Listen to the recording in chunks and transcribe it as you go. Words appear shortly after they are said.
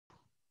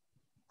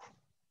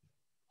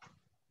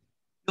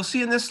You'll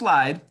see in this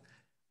slide,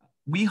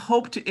 we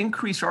hope to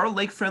increase our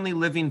lake-friendly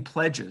living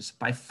pledges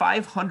by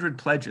 500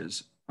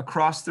 pledges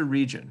across the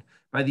region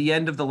by the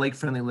end of the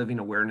Lake-Friendly Living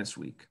Awareness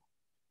Week.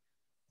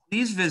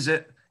 Please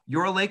visit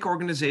your lake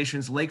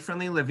organization's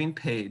Lake-Friendly Living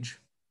page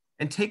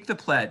and take the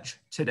pledge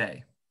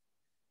today.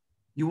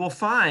 You will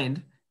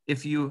find,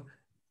 if you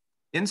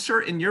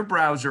insert in your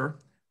browser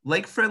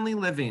Lake-Friendly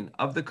Living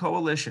of the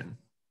Coalition,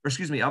 or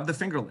excuse me, of the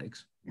Finger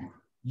Lakes,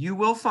 you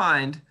will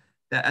find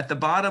that at the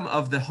bottom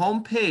of the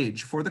home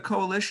page for the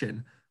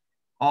coalition,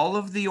 all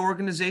of the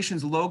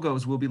organization's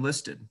logos will be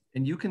listed,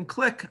 and you can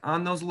click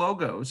on those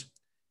logos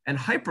and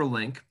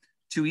hyperlink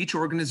to each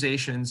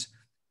organization's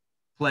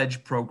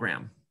pledge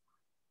program.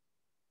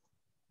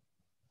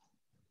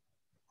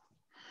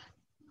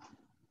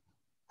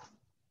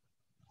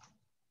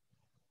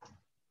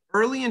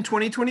 Early in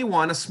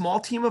 2021, a small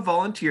team of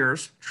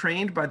volunteers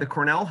trained by the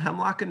Cornell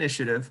Hemlock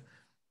Initiative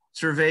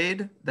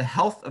surveyed the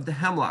health of the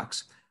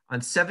hemlocks on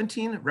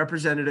 17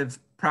 representative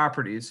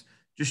properties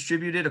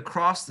distributed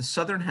across the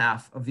southern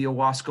half of the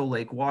Owasco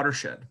Lake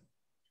watershed.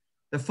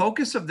 The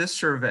focus of this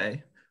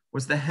survey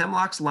was the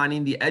hemlocks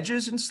lining the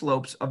edges and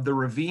slopes of the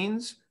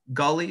ravines,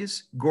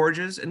 gullies,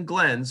 gorges, and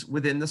glens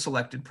within the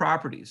selected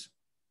properties.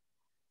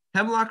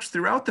 Hemlocks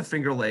throughout the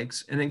Finger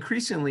Lakes and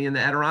increasingly in the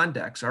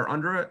Adirondacks are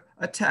under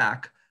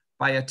attack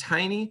by a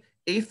tiny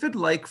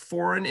aphid-like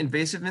foreign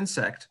invasive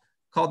insect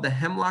called the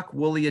Hemlock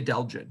Woolly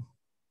Adelgid.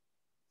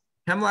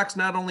 Hemlocks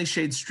not only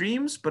shade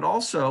streams, but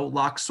also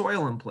lock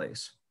soil in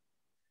place.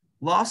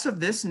 Loss of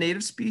this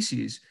native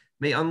species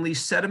may unleash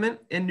sediment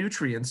and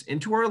nutrients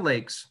into our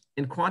lakes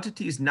in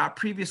quantities not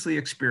previously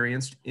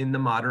experienced in the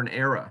modern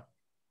era.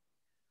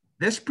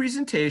 This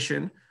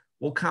presentation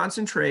will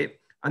concentrate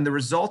on the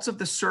results of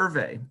the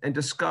survey and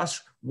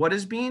discuss what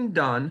is being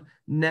done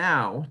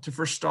now to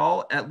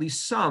forestall at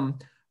least some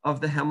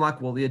of the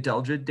Hemlock Woolly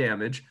Adelgid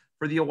damage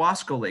for the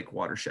Owasco Lake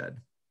watershed.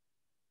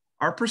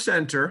 Our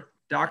presenter,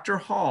 Dr.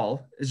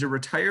 Hall, is a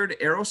retired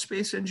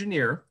aerospace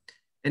engineer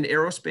and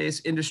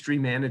aerospace industry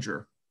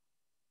manager.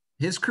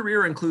 His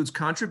career includes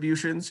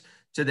contributions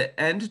to the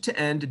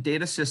end-to-end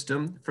data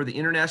system for the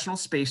International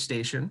Space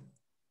Station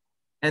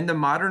and the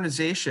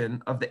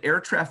modernization of the air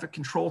traffic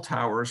control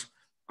towers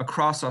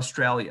across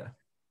Australia.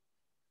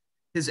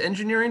 His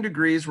engineering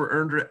degrees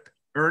were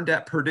earned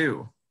at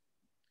Purdue.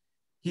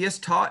 He has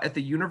taught at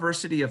the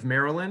University of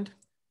Maryland,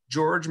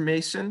 George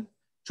Mason,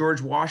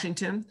 George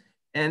Washington,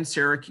 and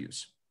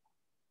Syracuse.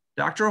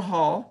 Dr.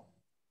 Hall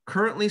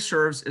currently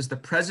serves as the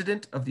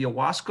president of the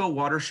Owasco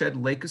Watershed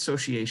Lake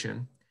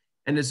Association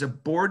and is a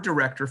board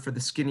director for the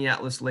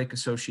Skaneateles Lake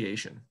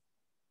Association.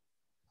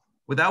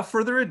 Without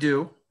further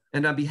ado,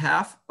 and on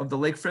behalf of the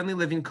Lake Friendly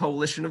Living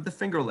Coalition of the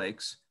Finger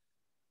Lakes,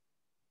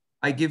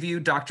 I give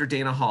you Dr.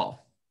 Dana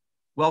Hall.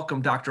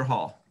 Welcome, Dr.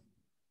 Hall.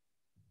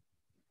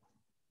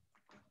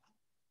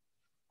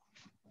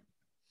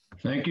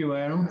 Thank you,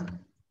 Adam.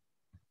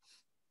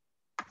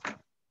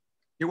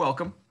 You're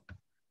welcome.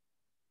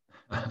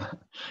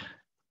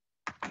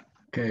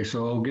 Okay,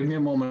 so give me a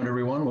moment,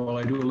 everyone, while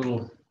I do a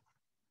little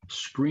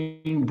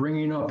screen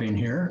bringing up in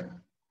here.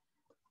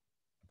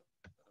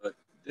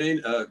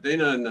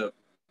 Dana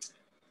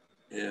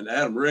and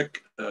Adam,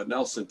 Rick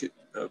Nelson, could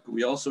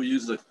we also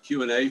use the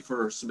Q&A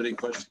for submitting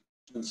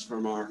questions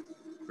from our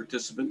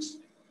participants?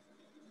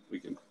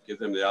 We can give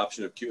them the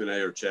option of Q&A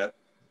or chat.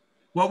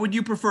 What would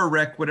you prefer,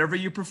 Rick? Whatever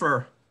you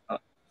prefer.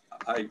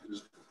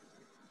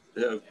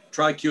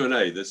 Try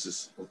Q&A.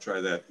 We'll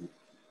try that.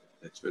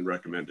 It's been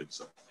recommended.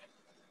 So.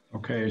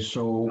 Okay,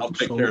 so I'll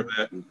take care of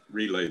that and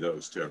relay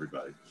those to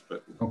everybody.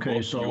 But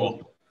okay,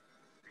 so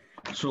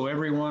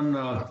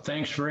everyone,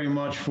 thanks very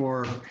much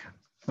for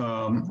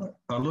a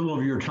little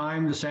of your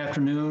time this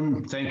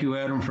afternoon. Thank you,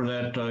 Adam, for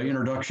that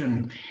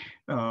introduction.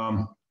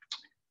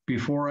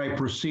 Before I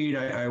proceed,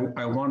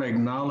 I want to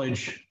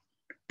acknowledge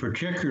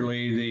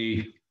particularly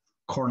the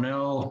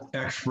Cornell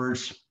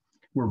experts.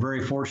 We're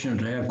very fortunate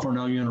to have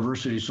Cornell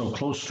University so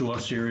close to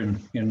us here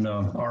in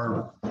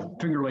our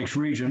Finger Lakes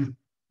region.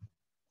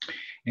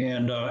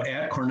 And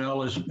at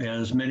Cornell,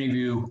 as many of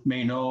you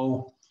may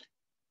know,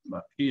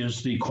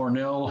 is the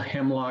Cornell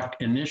Hemlock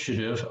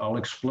Initiative. I'll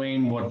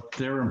explain what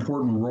their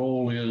important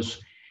role is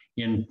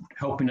in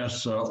helping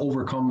us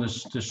overcome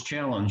this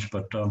challenge.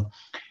 But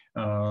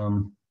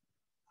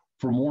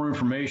for more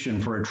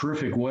information, for a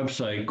terrific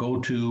website, go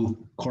to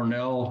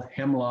Cornell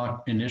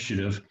Hemlock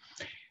Initiative.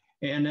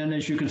 And then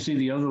as you can see,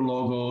 the other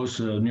logos,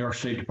 the New York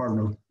State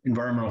Department of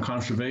Environmental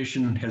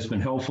Conservation has been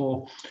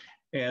helpful,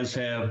 as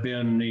have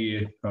been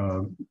the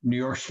New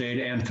York State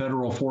and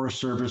Federal Forest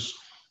Service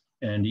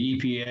and the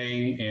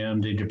EPA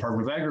and the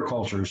Department of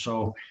Agriculture.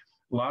 So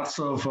lots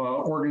of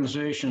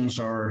organizations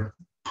are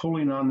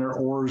pulling on their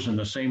oars in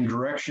the same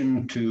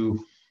direction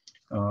to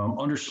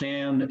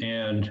understand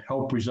and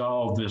help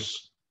resolve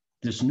this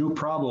new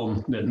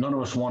problem that none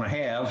of us want to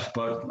have,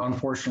 but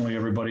unfortunately,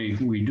 everybody,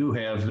 we do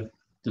have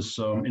this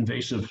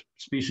invasive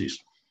species.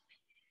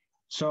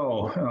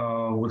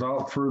 So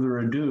without further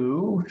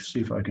ado, see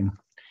if I can.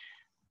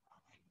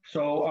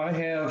 So I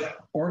have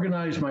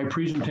organized my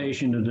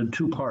presentation into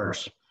two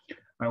parts.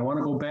 I want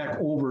to go back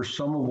over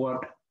some of what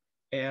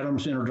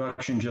Adam's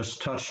introduction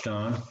just touched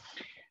on.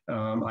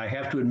 I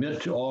have to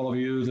admit to all of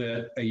you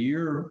that a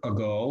year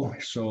ago,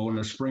 so in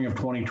the spring of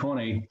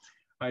 2020,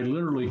 I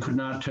literally could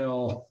not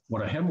tell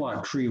what a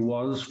hemlock tree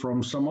was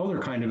from some other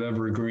kind of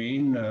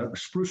evergreen,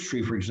 spruce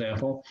tree, for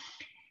example.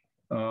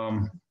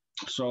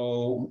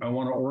 So I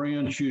want to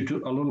orient you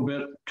to a little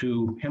bit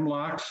to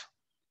hemlocks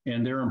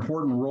and their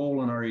important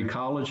role in our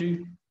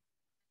ecology.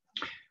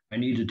 I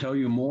need to tell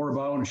you more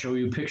about and show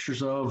you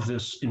pictures of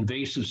this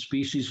invasive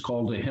species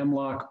called the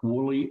Hemlock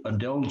Woolly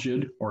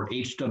Adelgid, or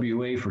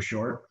HWA for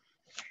short,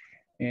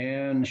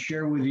 and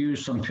share with you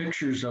some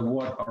pictures of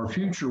what our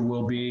future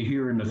will be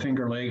here in the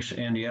Finger Lakes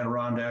and the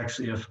Adirondacks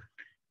if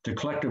the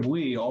collective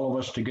we, all of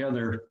us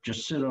together,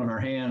 just sit on our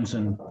hands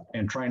and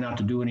try not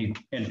to do any,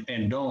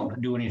 and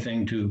don't do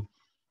anything to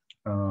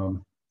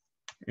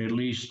at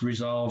least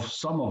resolve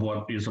some of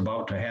what is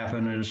about to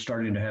happen and is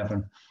starting to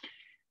happen.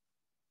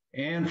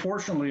 And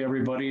fortunately,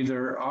 everybody,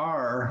 there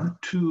are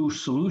two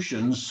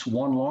solutions,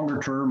 one longer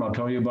term, I'll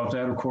tell you about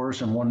that, of course,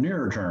 and one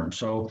nearer term.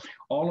 So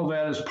all of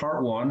that is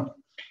part one.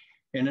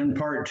 And in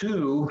part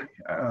two,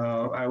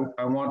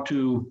 I want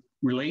to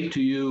relate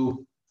to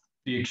you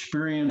the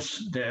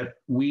experience that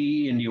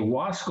we in the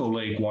Owasco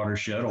Lake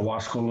watershed,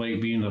 Owasco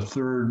Lake being the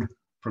third,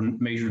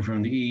 measured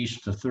from the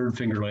east, the third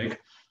Finger Lake,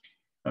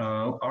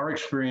 our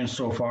experience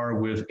so far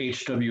with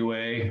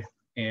HWA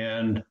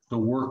and the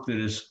work that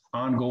is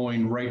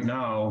ongoing right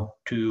now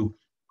to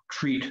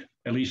treat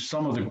at least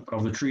some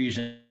of the trees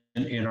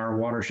in our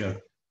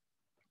watershed.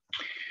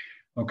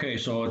 Okay,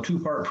 so a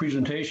two-part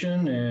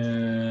presentation,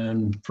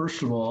 and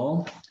first of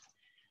all,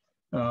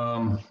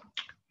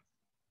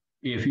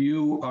 if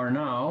you are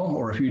now,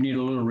 or if you need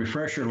a little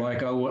refresher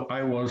like I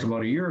was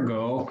about a year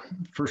ago,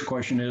 first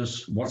question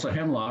is, what's a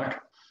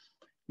hemlock?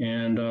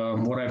 And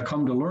what I've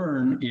come to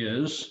learn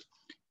is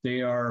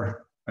they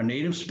are a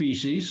native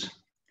species,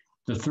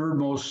 the third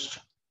most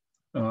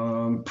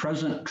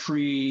present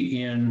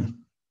tree in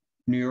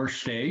New York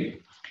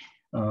State.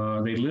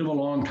 They live a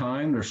long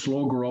time, they're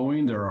slow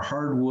growing, they're a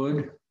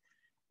hardwood,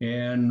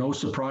 and no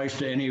surprise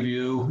to any of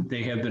you,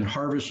 they have been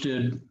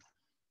harvested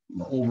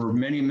over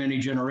many, many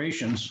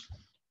generations.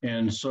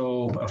 And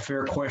so a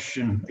fair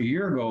question a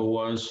year ago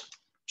was,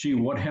 gee,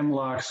 what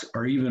hemlocks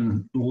are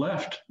even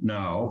left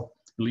now,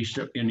 at least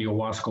in the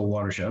Owasco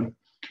watershed?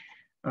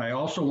 I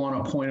also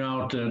want to point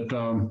out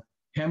that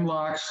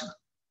hemlocks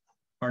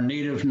are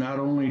native not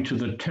only to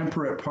the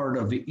temperate part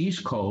of the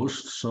East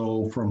Coast,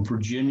 so from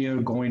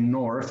Virginia going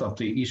north up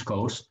the East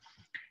Coast,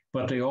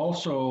 but they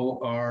also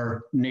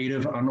are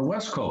native on the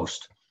West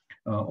Coast,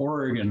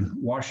 Oregon,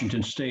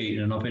 Washington State,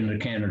 and up into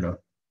Canada.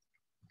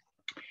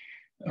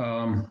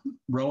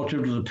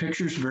 Relative to the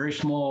pictures, very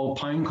small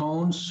pine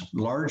cones,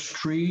 large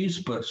trees,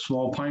 but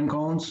small pine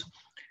cones,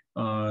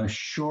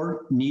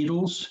 short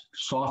needles,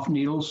 soft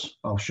needles.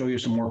 I'll show you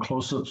some more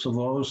close-ups of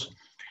those.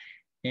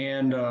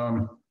 And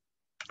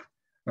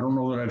I don't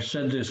know that I've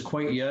said this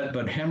quite yet,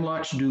 but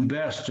hemlocks do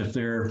best if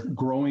they're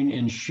growing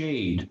in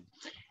shade.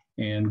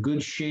 And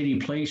good shady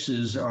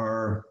places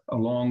are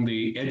along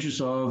the edges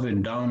of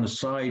and down the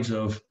sides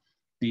of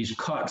these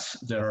cuts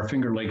that our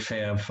Finger Lakes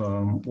have,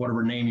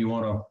 whatever name you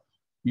want to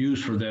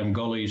use for them,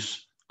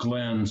 gullies,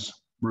 glens,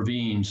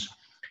 ravines.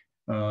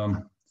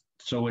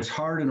 So it's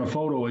hard in a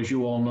photo, as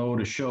you all know,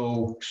 to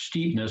show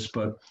steepness,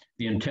 but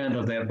the intent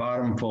of that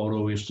bottom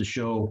photo is to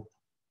show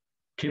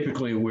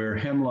typically where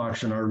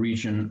hemlocks in our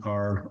region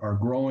are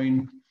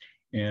growing,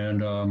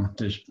 and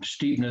the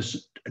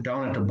steepness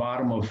down at the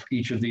bottom of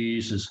each of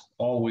these is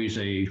always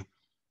a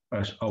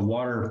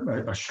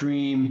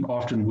stream,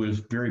 often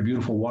with very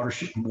beautiful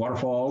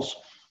waterfalls.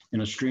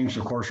 And the streams,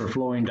 of course, are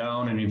flowing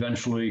down and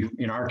eventually,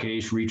 in our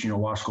case, reaching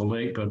Owasco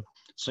Lake, but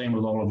same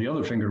with all of the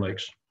other Finger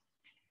Lakes.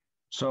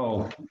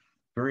 So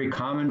very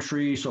common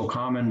tree, so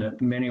common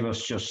that many of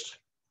us just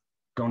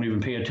don't even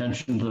pay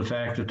attention to the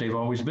fact that they've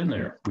always been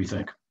there, we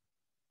think.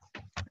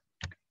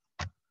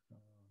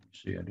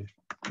 See, I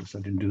guess I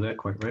didn't do that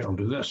quite right. I'll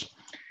do this.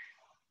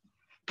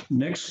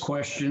 Next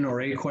question,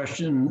 or a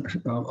question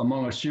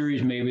among a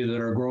series maybe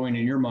that are growing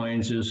in your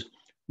minds, is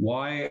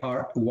why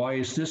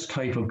is this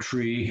type of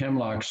tree,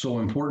 hemlock, so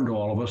important to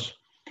all of us?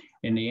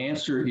 And the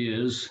answer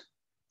is,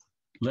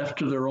 left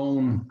to their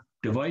own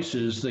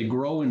devices, they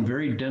grow in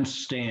very dense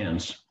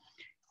stands.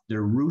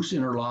 Their roots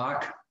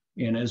interlock,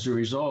 and as a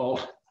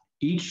result,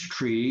 each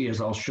tree, as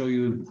I'll show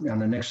you on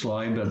the next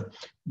slide, but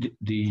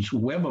these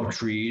web of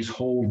trees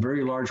hold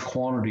very large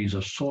quantities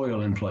of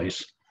soil in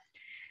place.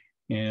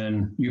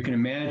 And you can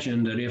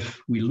imagine that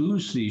if we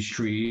lose these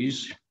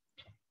trees,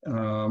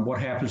 what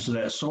happens to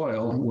that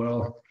soil?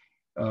 Well,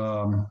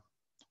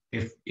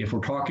 if we're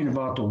talking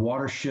about the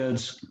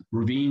watersheds,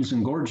 ravines,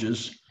 and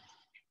gorges,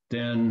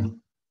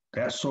 then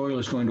that soil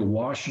is going to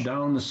wash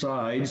down the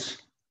sides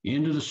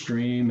into the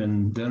stream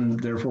and then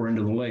therefore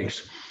into the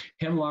lakes.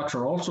 Hemlocks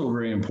are also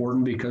very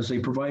important because they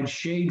provide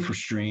shade for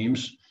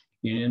streams.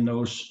 And in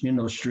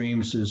those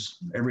streams is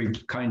every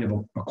kind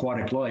of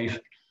aquatic life.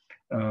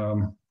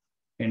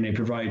 and they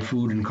provide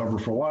food and cover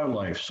for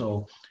wildlife.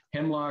 So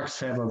hemlocks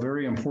have evolved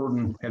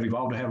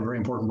to have a very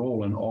important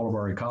role in all of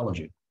our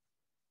ecology.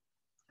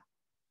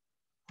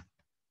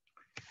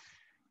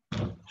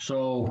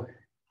 So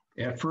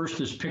at first,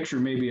 this picture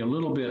may be a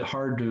little bit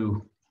hard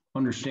to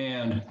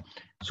understand.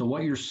 So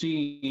what you're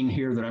seeing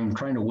here that I'm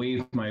trying to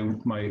wave my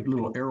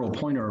little arrow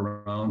pointer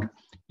around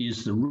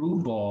is the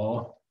root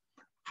ball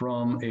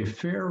from a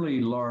fairly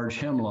large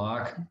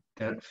hemlock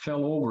that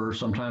fell over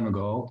some time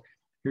ago.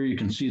 Here you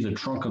can see the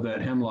trunk of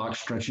that hemlock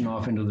stretching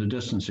off into the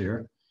distance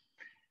here.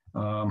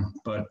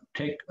 But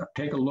take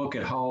a look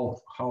at how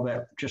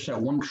that, just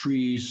that one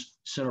tree's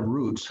set of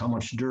roots, how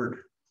much dirt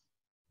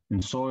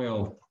and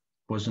soil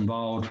was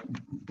involved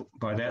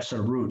by that set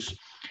of roots.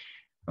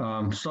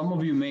 Some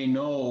of you may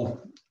know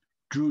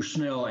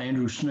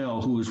Andrew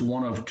Snell, who is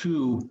one of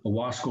 2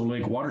 Owasco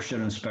Lake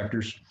watershed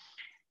inspectors.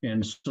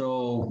 And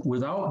so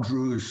without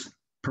Drew's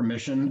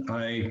permission,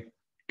 I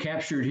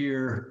captured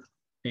here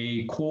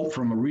a quote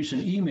from a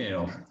recent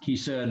email. He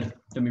said,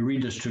 let me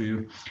read this to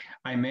you.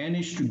 I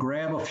managed to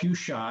grab a few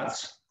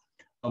shots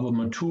of a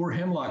mature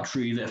hemlock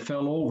tree that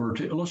fell over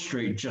to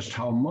illustrate just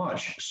how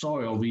much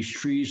soil these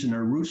trees and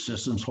their root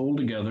systems hold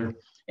together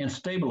and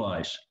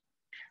stabilize.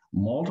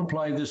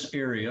 Multiply this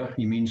area,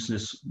 he means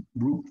this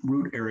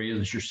root area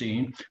that you're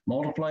seeing,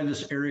 multiply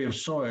this area of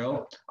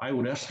soil, I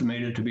would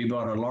estimate it to be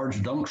about a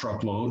large dump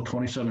truck load,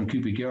 27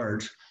 cubic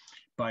yards,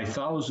 by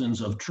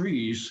thousands of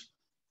trees,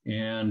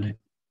 and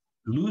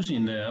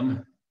losing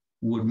them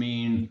would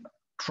mean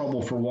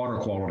trouble for water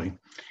quality.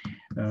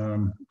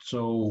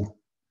 So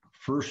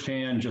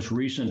firsthand, just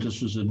recent,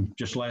 this was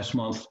just last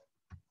month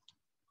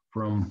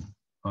from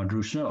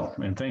Drew Snow.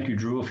 And thank you,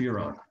 Drew, if you're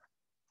on.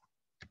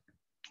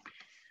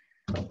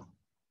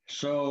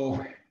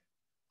 So,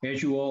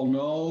 as you all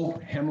know,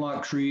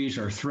 hemlock trees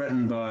are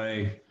threatened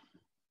by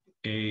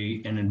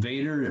an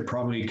invader that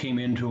probably came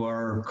into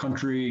our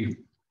country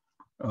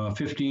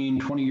 15,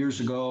 20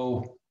 years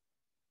ago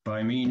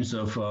by means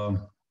of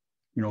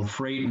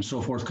freight and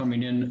so forth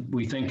coming in,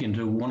 we think,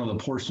 into one of the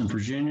ports in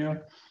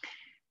Virginia.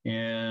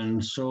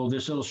 And so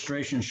this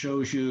illustration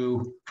shows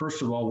you,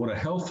 first of all, what a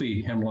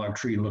healthy hemlock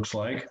tree looks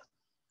like,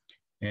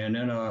 and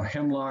then a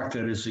hemlock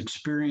that is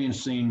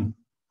experiencing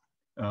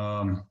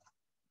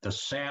the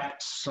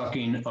sap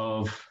sucking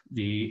of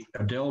the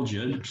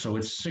adelgid, so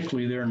it's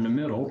sickly there in the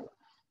middle,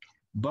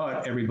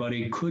 but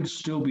everybody could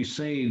still be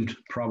saved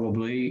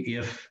probably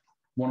if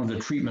one of the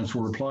treatments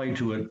were applied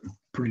to it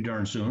pretty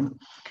darn soon.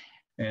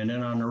 And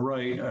then on the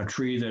right, a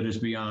tree that is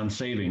beyond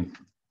saving.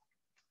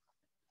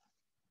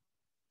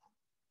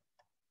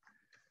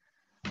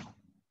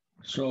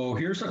 So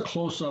here's a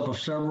close-up of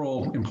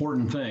several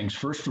important things.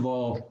 First of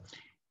all,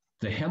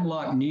 the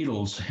hemlock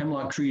needles.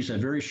 Hemlock trees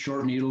have very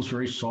short needles,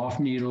 very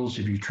soft needles.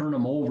 If you turn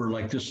them over,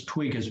 like this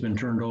twig has been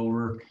turned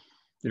over,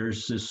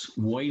 there's this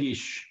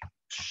whitish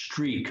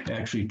streak,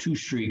 actually 2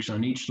 streaks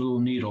on each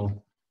little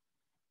needle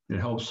that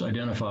helps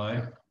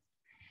identify.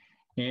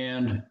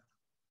 And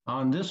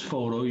on this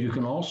photo, you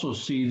can also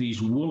see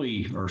these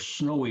woolly or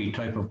snowy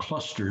type of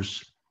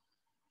clusters.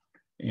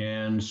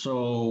 And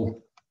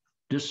so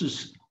this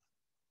is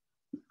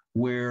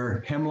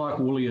where Hemlock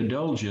Woolly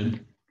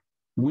Adelgid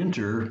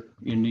winter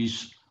in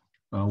these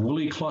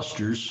woolly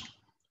clusters,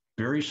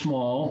 very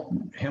small.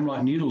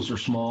 Hemlock needles are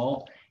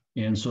small,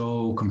 and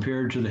so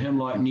compared to the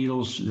hemlock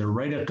needles, they're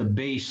right at the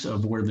base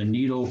of where the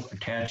needle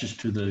attaches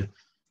to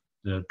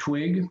the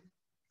twig.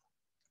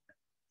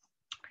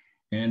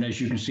 And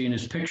as you can see in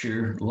this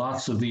picture,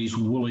 lots of these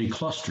woolly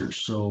clusters.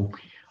 So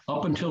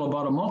up until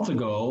about a month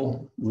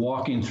ago,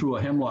 walking through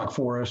a hemlock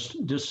forest,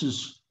 this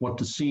is what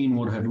the scene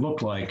would have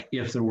looked like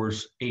if there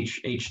was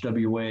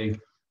HWA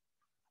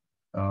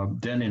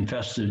then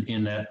infested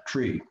in that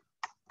tree.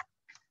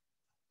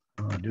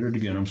 I did it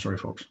again, I'm sorry,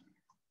 folks.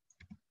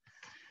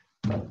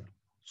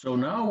 So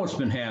now what's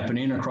been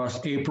happening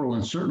across April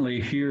and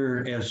certainly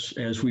here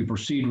as we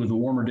proceed with the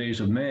warmer days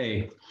of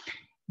May,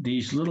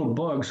 these little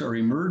bugs are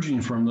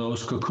emerging from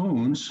those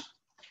cocoons,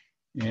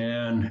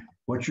 and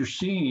what you're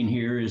seeing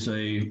here is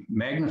a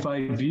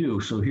magnified view.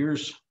 So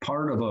here's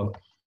part of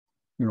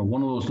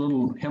one of those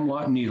little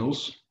hemlock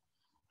needles.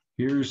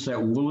 Here's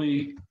that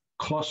woolly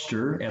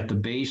cluster at the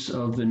base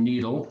of the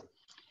needle,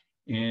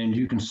 and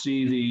you can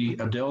see the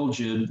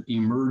adelgid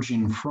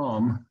emerging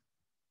from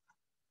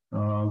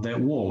that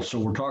wool. So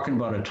we're talking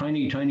about a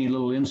tiny, tiny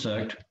little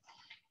insect.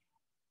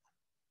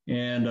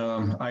 And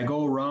I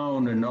go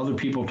around and other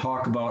people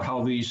talk about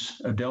how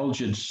these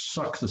adelgids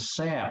suck the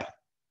sap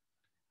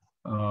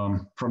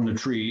from the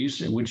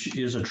trees, which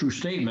is a true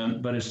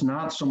statement, but it's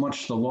not so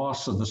much the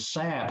loss of the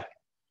sap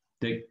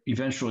that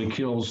eventually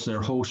kills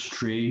their host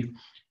tree.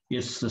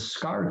 It's the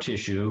scar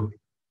tissue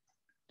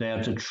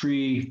that the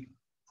tree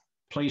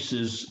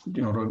places,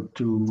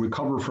 to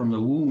recover from the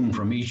wound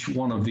from each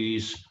one of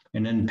these,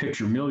 and then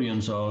picture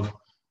millions of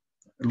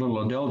little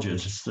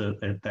adelgids. It's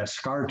that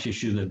scar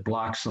tissue that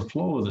blocks the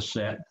flow of the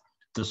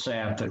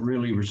sap that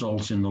really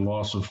results in the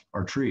loss of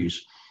our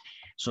trees.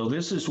 So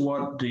this is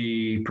what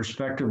the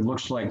perspective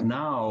looks like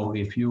now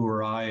if you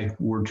or I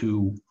were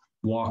to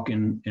walk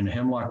in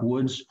hemlock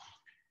woods.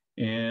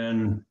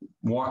 And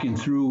walking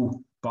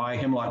through by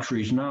hemlock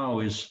trees now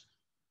is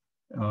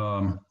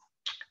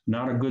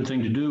not a good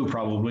thing to do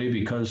probably,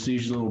 because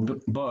these little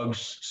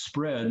bugs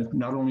spread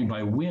not only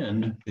by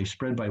wind, they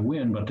spread by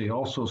wind, but they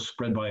also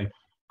spread by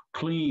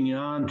clinging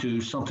on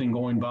to something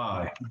going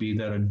by, be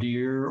that a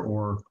deer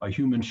or a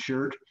human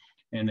shirt,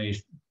 and they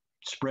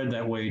spread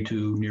that way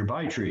to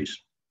nearby trees.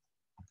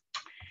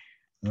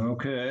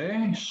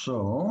 Okay,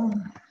 so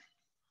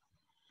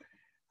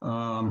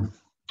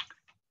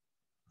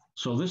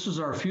this is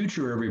our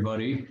future,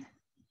 everybody.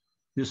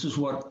 This is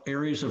what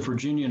areas of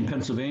Virginia and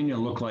Pennsylvania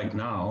look like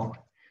now.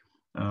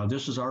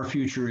 This is our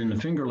future in the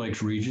Finger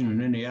Lakes region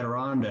and in the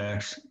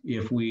Adirondacks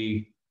if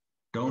we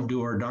don't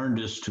do our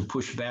darndest to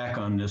push back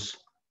on this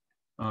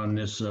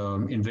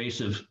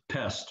invasive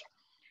pest.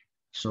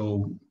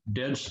 So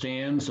dead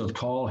stands of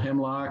tall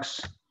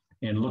hemlocks,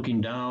 and looking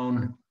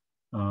down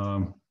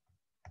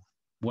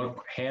what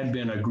had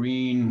been a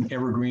green,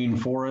 evergreen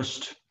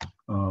forest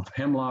of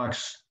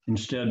hemlocks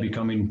instead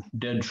becoming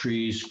dead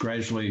trees,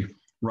 gradually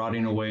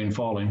rotting away and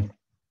falling.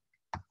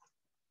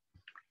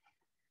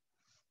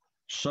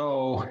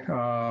 So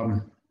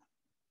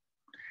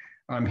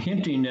I'm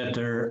hinting that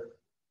there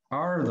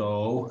are,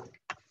 though,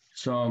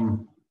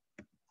 some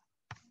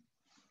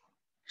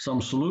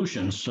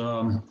solutions.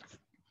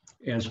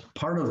 As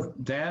part of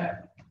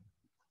that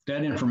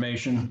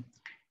information,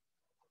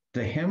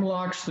 the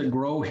hemlocks that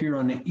grow here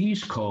on the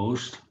East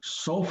Coast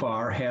so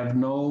far have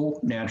no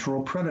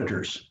natural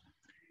predators.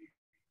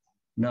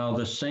 Now,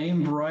 the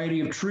same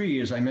variety of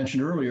tree, as I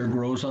mentioned earlier,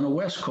 grows on the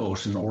West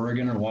Coast in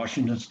Oregon and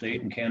Washington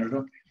State and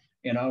Canada.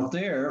 And out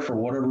there, for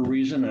whatever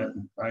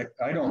reason,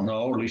 I don't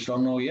know, or at least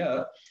don't know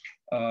yet,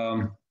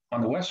 on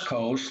the West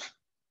Coast,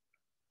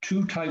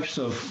 two types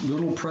of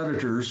little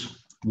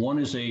predators. One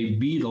is a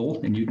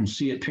beetle, and you can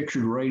see it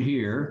pictured right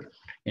here.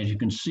 And you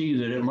can see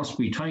that it must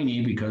be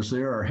tiny because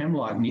there are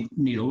hemlock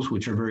needles,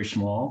 which are very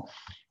small,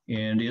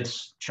 and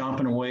it's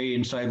chomping away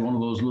inside one of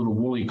those little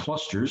woolly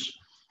clusters.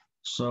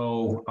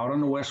 So out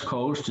on the West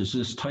Coast is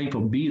this type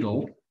of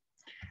beetle.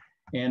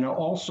 And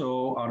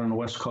also out on the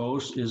West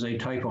Coast is a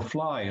type of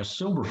fly, a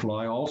silver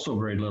fly, also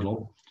very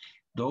little.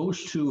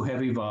 Those two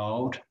have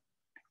evolved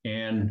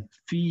and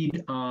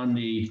feed on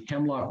the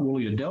Hemlock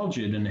Woolly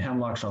Adelgid and the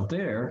hemlocks out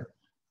there,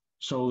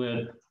 so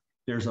that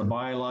there's a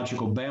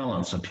biological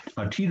balance,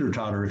 a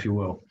teeter-totter, if you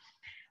will.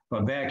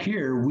 But back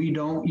here, we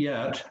don't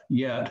yet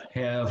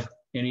have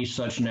any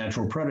such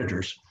natural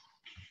predators.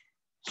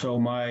 So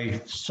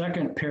my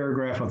second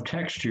paragraph of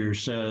text here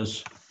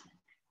says,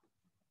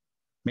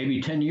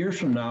 maybe 10 years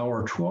from now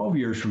or 12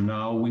 years from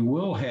now, we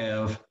will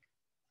have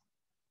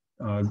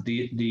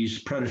these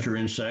predator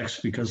insects,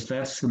 because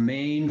that's the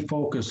main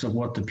focus of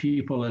what the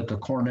people at the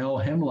Cornell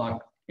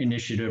Hemlock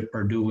Initiative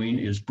are doing,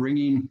 is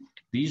bringing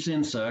these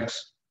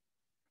insects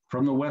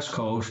from the West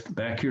Coast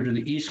back here to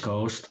the East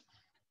Coast.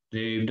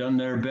 They've done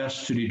their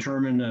best to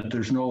determine that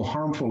there's no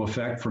harmful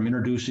effect from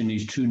introducing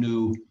these two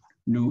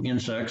new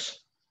insects,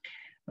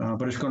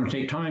 but it's going to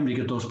take time to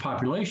get those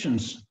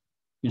populations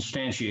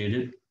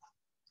instantiated.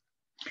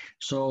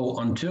 So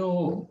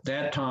until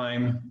that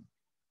time,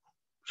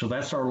 so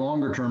that's our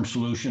longer term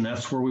solution.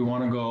 That's where we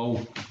want to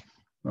go,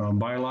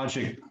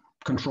 biologic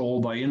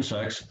control by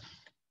insects.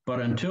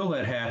 But until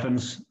that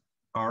happens,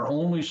 our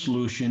only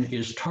solution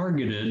is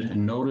targeted,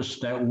 and notice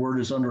that word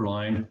is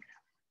underlined,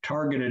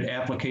 targeted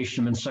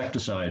application of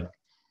insecticide.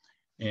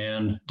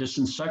 And this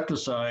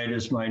insecticide,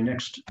 as my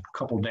next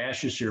couple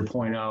dashes here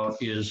point out,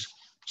 is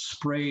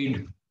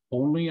sprayed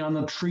only on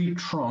the tree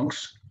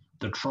trunks,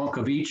 the trunk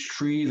of each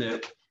tree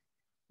that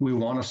we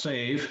want to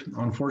save.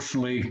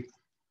 Unfortunately,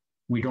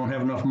 we don't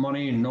have enough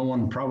money, and no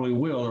one probably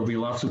will. There'll be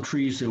lots of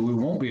trees that we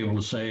won't be able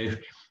to save,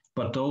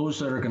 but those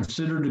that are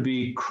considered to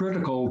be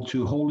critical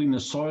to holding the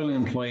soil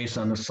in place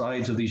on the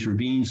sides of these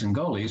ravines and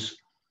gullies,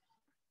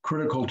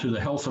 critical to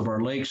the health of our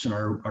lakes and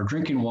our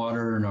drinking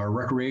water and our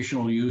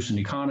recreational use and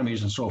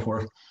economies and so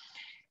forth.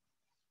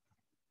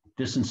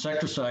 This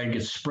insecticide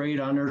gets sprayed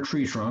on their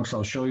tree trunks.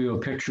 I'll show you a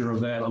picture of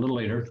that a little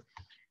later.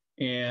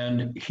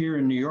 And here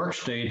in New York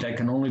State, that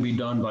can only be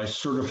done by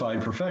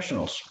certified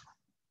professionals.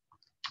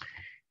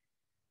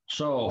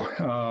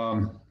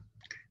 So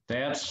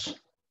that's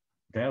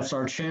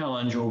our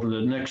challenge over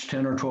the next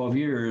 10 or 12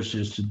 years,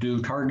 is to do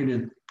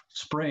targeted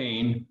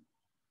spraying.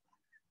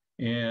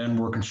 And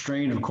we're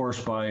constrained, of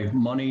course, by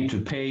money to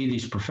pay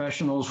these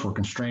professionals. We're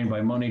constrained by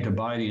money to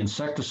buy the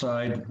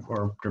insecticide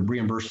or to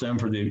reimburse them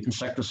for the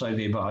insecticide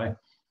they buy.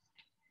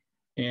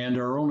 And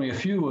there are only a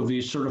few of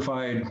these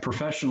certified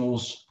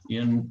professionals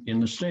in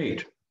the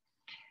state.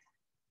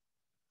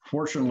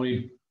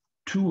 Fortunately,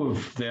 2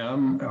 of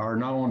them are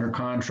now under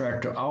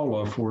contract to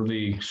AWA for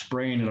the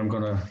spraying that I'm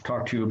going to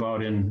talk to you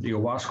about in the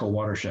Owasco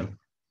Watershed.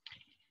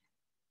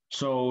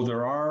 So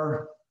there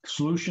are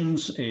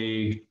solutions,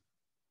 a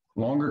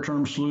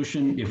longer-term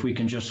solution, if we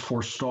can just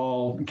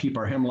forestall and keep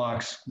our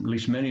hemlocks, at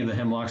least many of the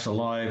hemlocks,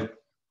 alive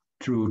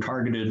through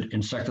targeted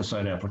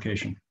insecticide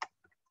application.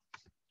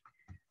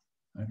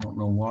 I don't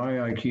know why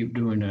I keep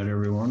doing that,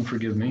 everyone.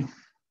 Forgive me.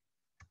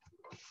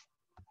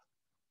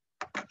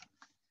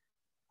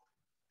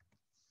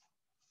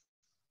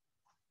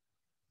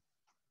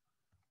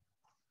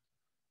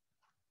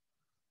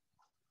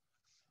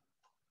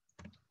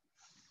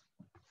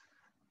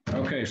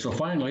 Okay, so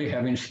finally,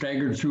 having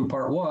staggered through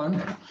part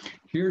one,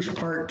 here's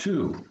part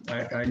two.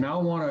 I now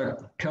want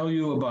to tell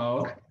you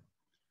about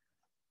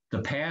the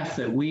path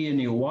that we in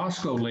the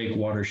Owasco Lake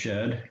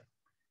watershed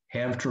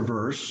have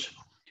traversed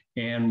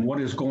and what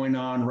is going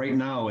on right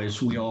now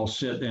as we all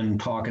sit and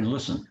talk and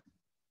listen.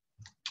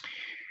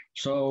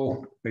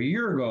 So a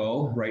year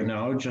ago, right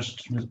now,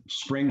 just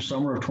spring,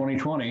 summer of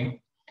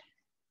 2020,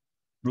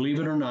 believe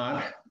it or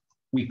not,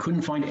 we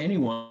couldn't find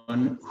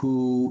anyone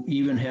who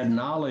even had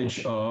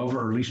knowledge of,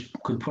 or at least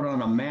could put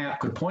on a map,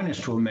 could point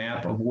us to a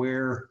map of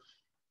where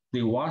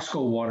the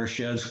Owasco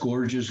watersheds,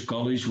 gorges,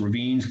 gullies,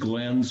 ravines,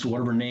 glens,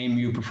 whatever name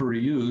you prefer to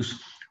use,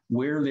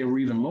 where they were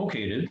even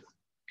located.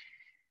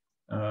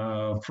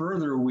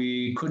 Further,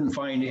 we couldn't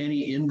find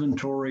any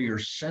inventory or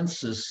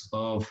census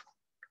of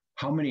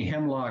how many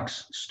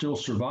hemlocks still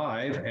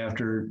survive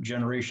after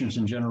generations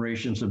and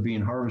generations of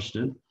being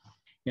harvested.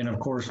 And of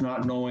course,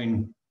 not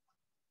knowing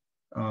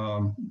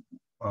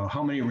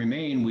how many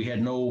remain, we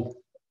had no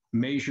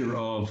measure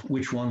of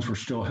which ones were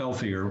still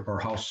healthy or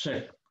how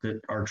sick that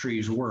our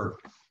trees were.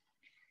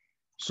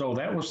 So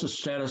that was the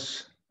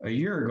status a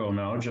year ago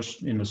now,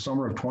 just in the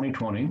summer of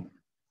 2020.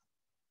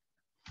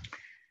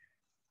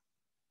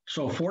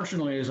 So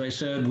fortunately, as I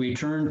said, we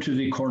turned to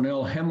the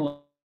Cornell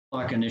Hemlock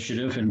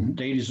Initiative, and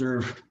they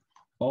deserve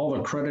all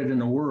the credit in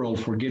the world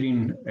for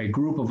getting a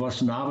group of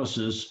us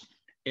novices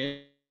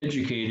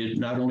educated,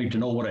 not only to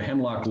know what a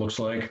hemlock looks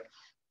like,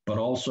 but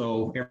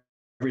also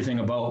everything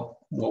about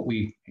what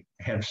we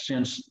have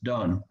since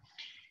done.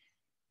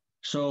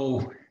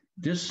 So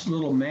this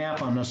little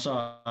map on the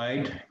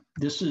side,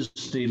 this is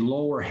the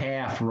lower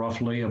half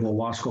roughly of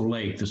Owasco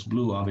Lake, this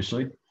blue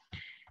obviously.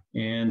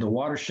 And the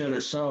watershed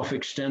itself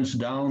extends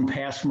down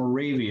past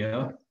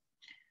Moravia.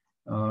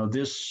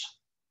 This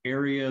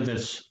area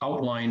that's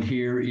outlined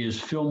here is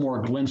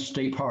Fillmore Glen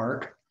State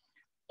Park.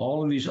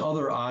 All of these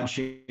other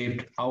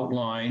odd-shaped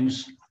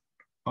outlines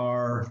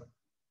are,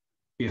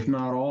 if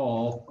not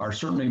all, are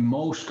certainly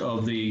most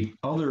of the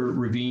other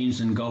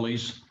ravines and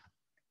gullies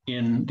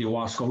in the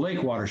Owasco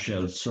Lake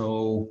watershed.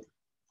 So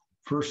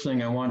first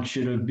thing I want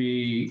you to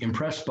be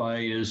impressed by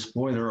is,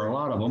 boy, there are a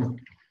lot of them.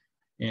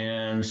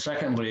 And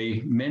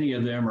secondly, many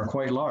of them are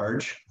quite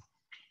large.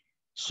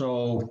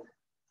 So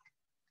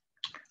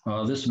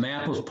this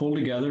map was pulled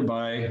together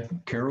by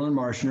Carolyn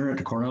Marshner at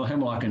the Cornell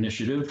Hemlock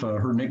Initiative.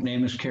 Her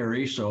nickname is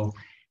Carrie. So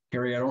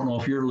Carrie, I don't know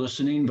if you're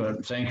listening,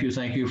 but thank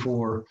you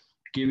for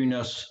giving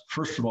us,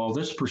 first of all,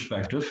 this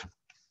perspective.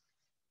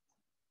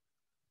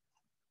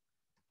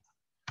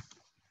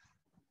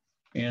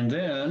 And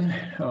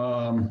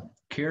then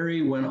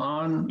Carrie went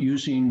on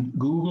using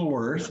Google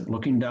Earth,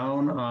 looking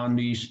down on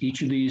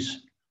each of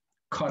these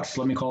cuts,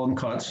 let me call them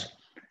cuts,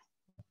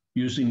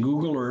 using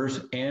Google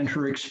Earth and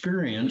her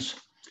experience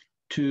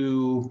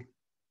to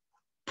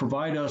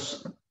provide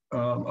us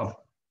a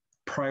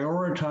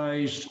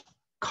prioritized,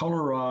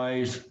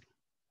 colorized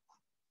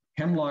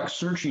hemlock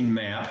searching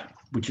map,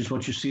 which is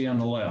what you see on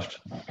the left.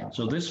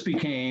 So this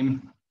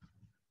became,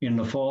 in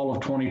the fall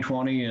of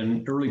 2020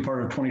 and early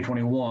part of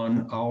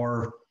 2021,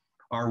 our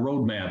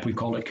roadmap. We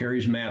call it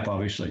Carrie's map,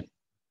 obviously.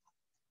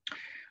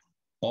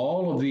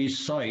 All of these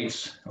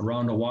sites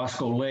around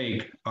Owasco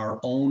Lake are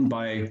owned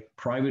by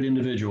private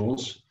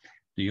individuals.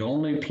 The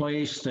only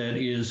place that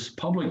is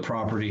public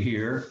property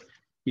here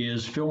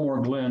is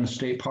Fillmore Glen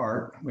State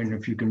Park. And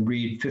if you can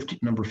read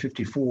number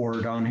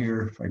 54 down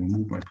here, if I can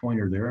move my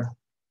pointer there.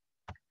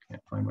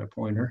 Can't find my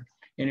pointer.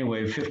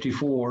 Anyway,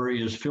 54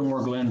 is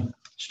Fillmore Glen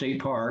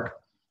State Park.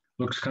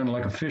 Looks kind of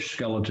like a fish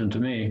skeleton to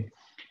me.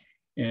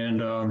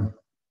 And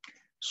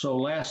so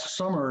last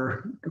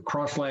summer,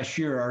 across last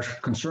year, our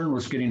concern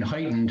was getting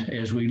heightened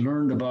as we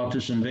learned about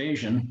this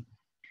invasion.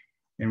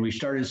 And we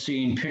started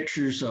seeing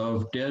pictures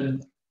of dead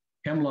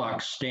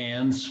hemlock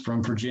stands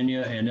from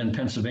Virginia and then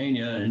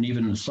Pennsylvania and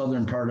even the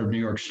southern part of New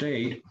York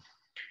State.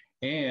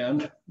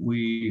 And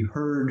we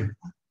heard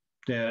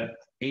that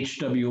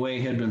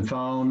HWA had been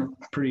found,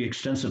 pretty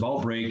extensive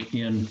outbreak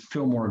in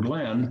Fillmore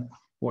Glen,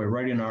 boy,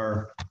 right in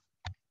our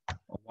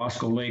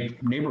Owasco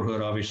Lake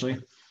neighborhood, obviously.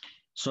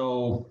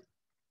 So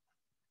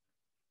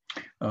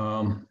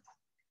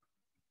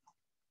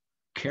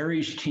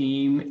Carrie's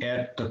team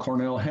at the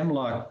Cornell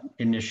Hemlock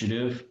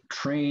Initiative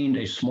trained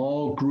a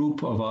small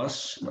group of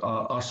us,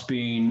 us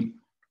being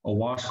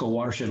Owasco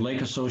Watershed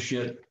Lake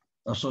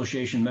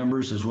Association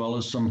members, as well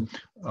as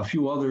a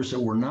few others that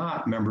were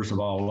not members of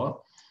AWLA.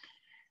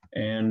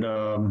 And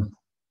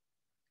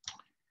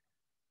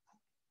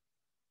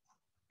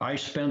I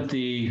spent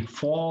the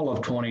fall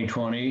of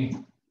 2020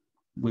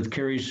 with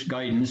Carrie's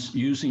guidance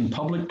using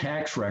public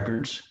tax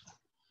records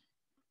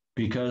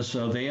because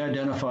they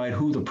identified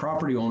who the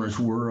property owners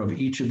were of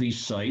each of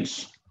these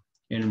sites.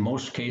 And in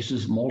most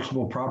cases,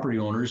 multiple property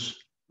owners,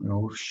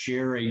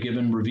 share a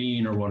given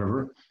ravine or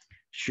whatever,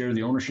 share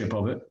the ownership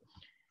of it.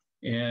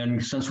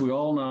 And since we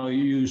all now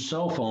use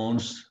cell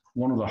phones,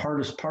 one of the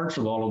hardest parts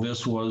of all of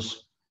this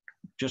was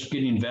just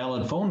getting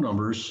valid phone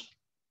numbers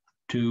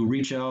to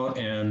reach out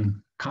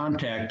and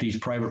contact these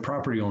private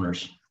property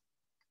owners.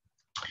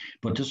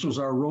 But this was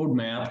our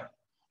roadmap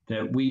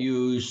that we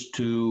use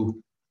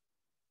to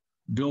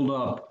build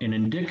up an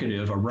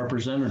indicative, a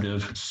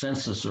representative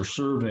census or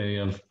survey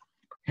of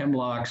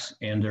hemlocks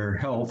and their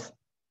health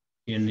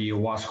in the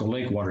Owasco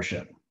Lake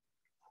watershed.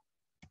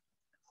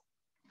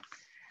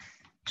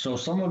 So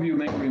some of you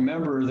may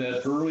remember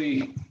that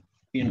early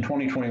in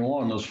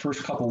 2021, those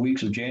first couple of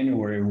weeks of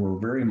January were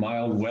very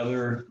mild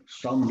weather,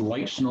 some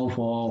light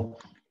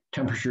snowfall,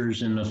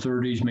 temperatures in the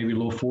 30s, maybe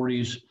low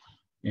 40s.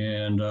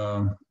 And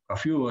a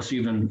few of us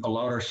even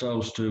allowed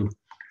ourselves to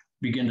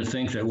begin to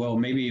think that, well,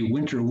 maybe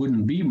winter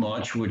wouldn't be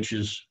much, which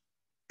is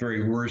a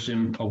very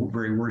worrisome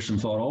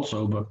thought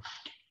also. But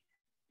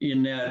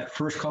in that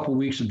first couple of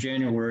weeks of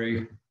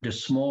January,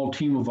 this small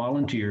team of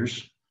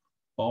volunteers,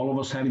 all of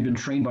us having been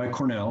trained by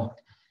Cornell,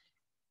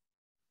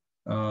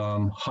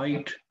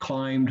 hiked,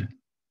 climbed,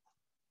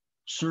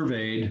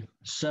 surveyed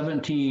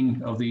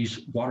 17 of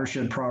these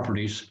watershed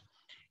properties,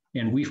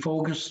 and we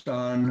focused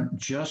on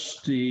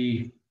just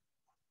the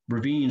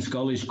ravines,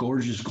 gullies,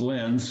 gorges,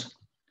 glens,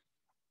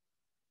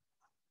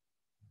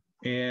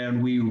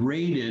 and we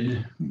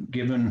rated,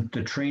 given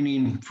the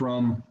training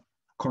from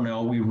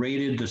Cornell, we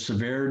rated the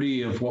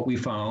severity of what we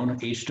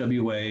found,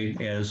 HWA,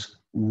 as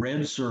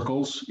red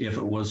circles if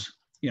it was,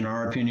 in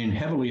our opinion,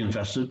 heavily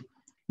infested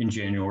in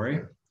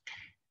January,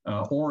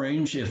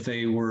 orange if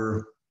they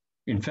were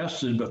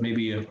infested, but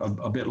maybe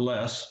a bit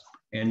less,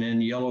 and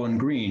then yellow and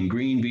green,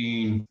 green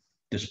being,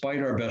 despite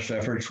our best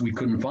efforts, we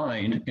couldn't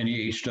find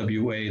any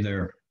HWA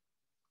there.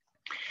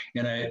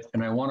 And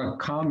I want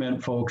to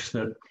comment, folks,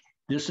 that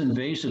this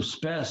invasive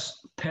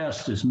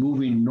pest is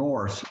moving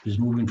north, is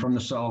moving from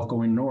the south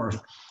going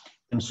north.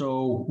 And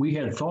so we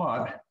had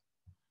thought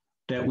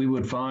that we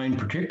would find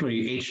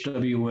particularly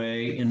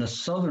HWA in the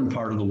southern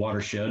part of the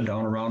watershed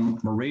down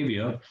around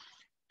Moravia,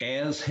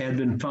 as had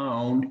been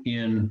found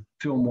in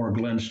Fillmore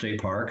Glen State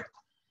Park.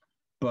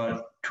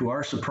 But to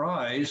our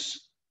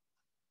surprise,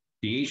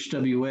 the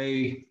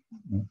HWA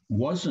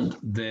wasn't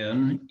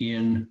then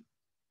in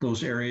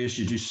those areas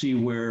you just see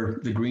where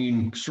the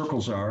green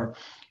circles are.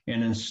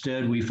 And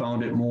instead we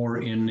found it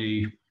more in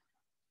the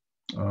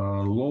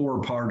lower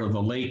part of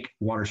the lake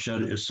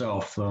watershed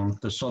itself,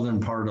 the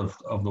southern part of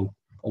the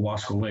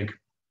Owasco Lake.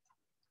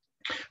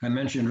 I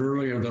mentioned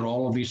earlier that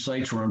all of these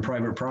sites were on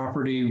private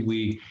property.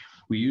 We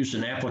used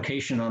an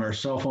application on our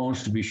cell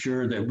phones to be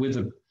sure that with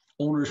the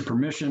owner's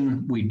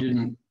permission, we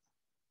didn't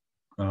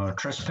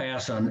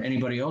trespass on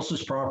anybody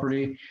else's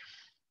property.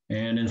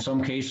 And in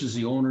some cases,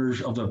 the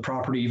owners of the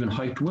property even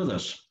hiked with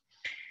us.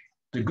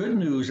 The good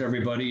news,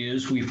 everybody,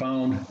 is we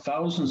found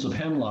thousands of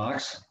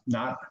hemlocks,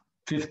 not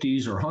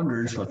 50s or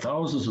hundreds, but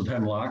thousands of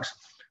hemlocks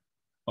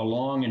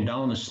along and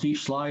down the steep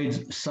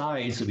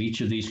sides of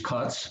each of these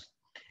cuts.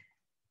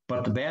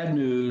 But the bad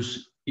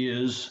news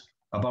is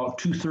about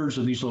 2/3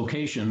 of these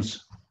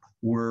locations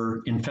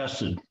were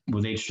infested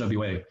with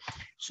HWA.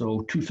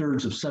 So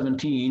 2/3 of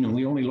 17, and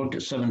we only looked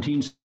at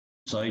 17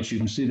 sites. You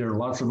can see there are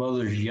lots of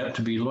others yet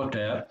to be looked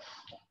at.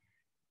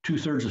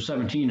 2/3 of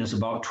 17 is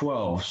about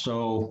 12.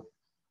 So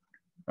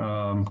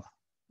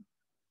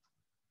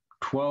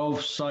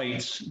 12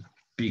 sites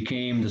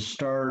became the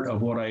start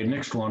of what I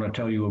next want to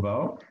tell you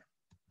about.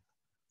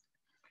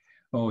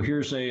 Oh,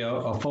 here's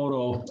a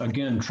photo,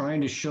 again,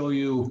 trying to show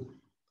you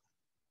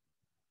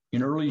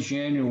in early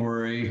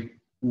January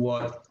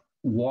what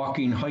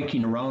walking,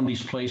 hiking around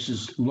these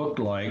places looked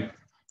like.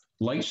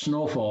 Light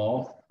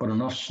snowfall, but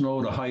enough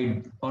snow to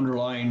hide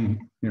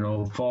underlying,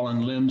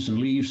 fallen limbs and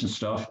leaves and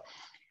stuff.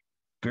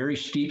 Very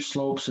steep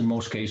slopes in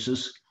most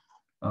cases.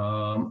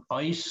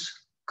 Ice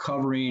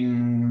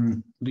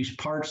covering these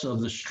parts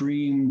of the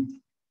stream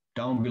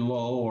down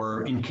below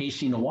or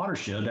encasing the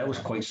watershed. That was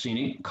quite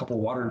scenic. A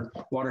couple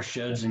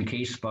watersheds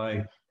encased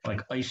by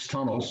like ice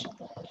tunnels.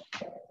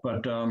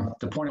 But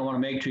the point I want to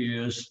make to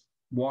you is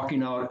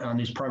walking out on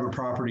these private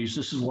properties,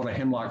 this is what a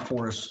hemlock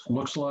forest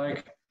looks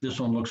like. This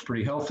one looks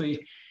pretty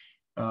healthy,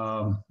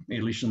 at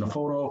least in the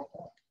photo.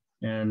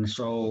 And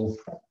so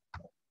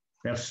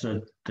that's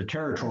the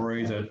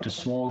territory that the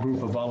small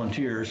group of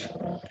volunteers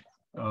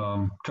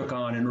took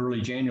on in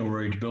early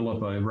January to build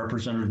up a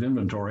representative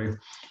inventory.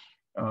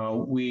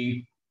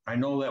 I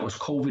know that was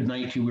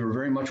COVID-19. We were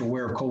very much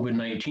aware of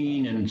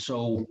COVID-19. And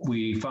so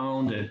we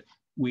found that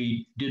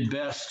we did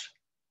best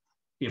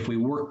if we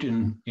worked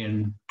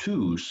in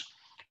twos,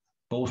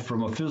 both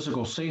from a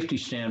physical safety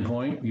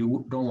standpoint.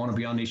 You don't want to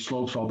be on these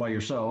slopes all by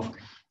yourself,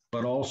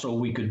 but also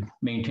we could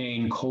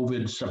maintain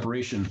COVID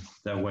separation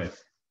that way.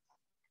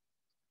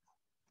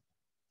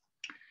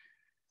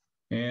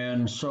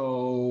 And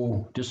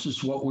so this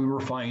is what we were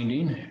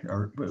finding,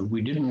 or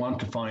we didn't want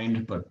to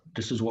find, but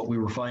this is what we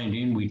were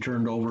finding. We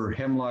turned over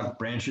hemlock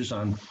branches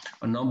on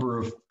a number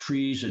of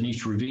trees in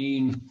each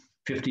ravine,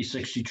 50,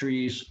 60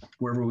 trees,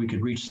 wherever we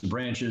could reach the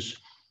branches.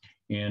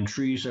 And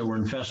trees that were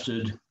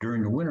infested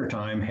during the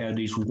wintertime had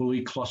these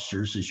woolly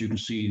clusters, as you can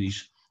see,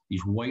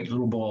 these white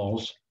little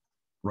balls,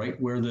 right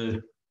where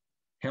the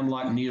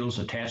hemlock needles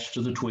attached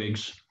to the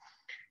twigs.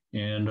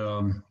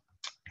 And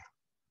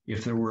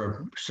if there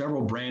were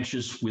several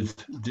branches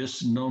with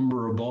this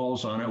number of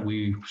balls on it,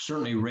 we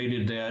certainly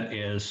rated that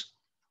as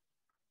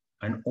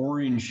an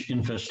orange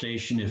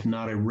infestation, if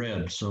not a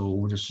red.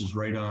 So this is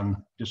right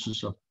on, this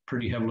is a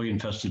pretty heavily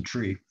infested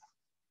tree.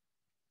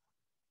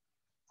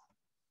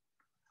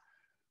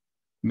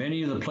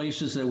 Many of the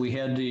places that we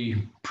had the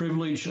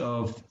privilege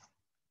of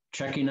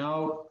checking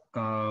out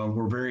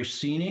were very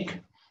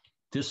scenic.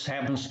 This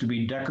happens to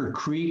be Decker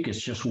Creek.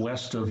 It's just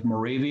west of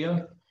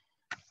Moravia.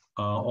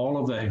 All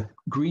of the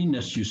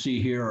greenness you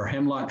see here are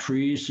hemlock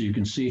trees. So you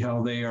can see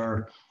how they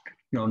are,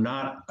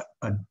 not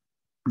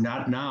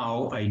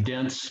now a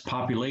dense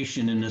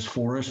population in this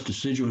forest.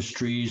 Deciduous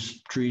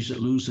trees that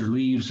lose their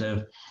leaves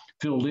have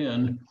filled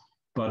in,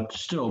 but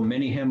still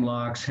many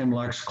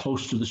hemlocks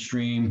close to the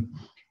stream.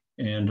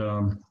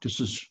 And this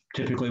is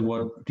typically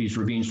what these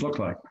ravines look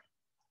like.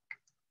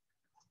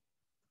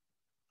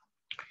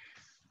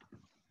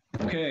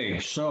 Okay,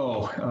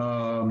 so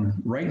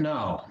right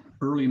now,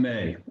 early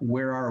May,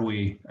 where are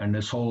we in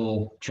this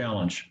whole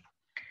challenge?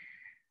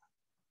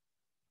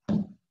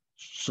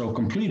 So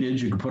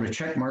completed, you can put a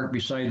check mark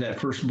beside that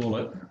first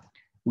bullet.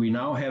 We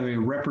now have a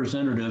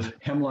representative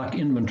hemlock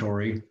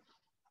inventory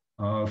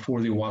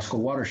for the Owasco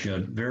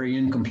Watershed. Very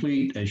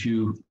incomplete. As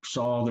you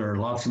saw, there are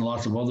lots and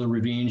lots of other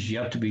ravines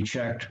yet to be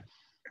checked,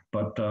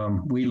 but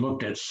we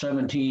looked at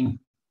 17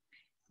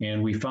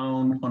 and we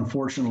found,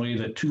 unfortunately,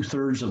 that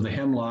 2/3 of the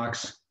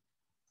hemlocks,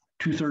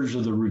 2/3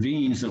 of the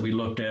ravines that we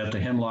looked at, the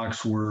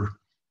hemlocks were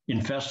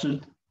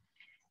infested.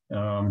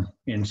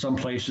 In some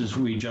places,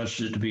 we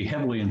judged it to be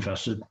heavily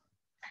infested.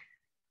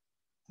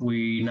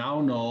 We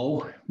now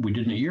know, we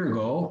didn't a year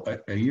ago,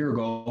 but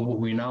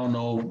we now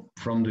know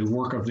from the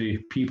work of the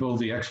people,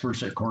 the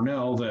experts at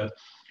Cornell, that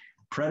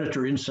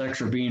predator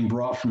insects are being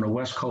brought from the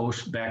West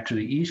Coast back to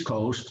the East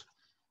Coast,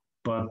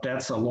 but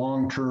that's a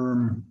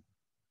long-term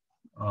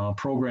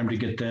program to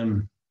get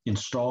them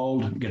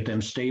installed, get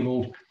them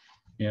stable.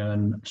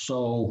 And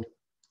so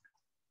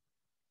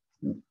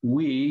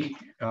we,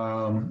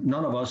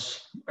 none of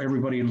us,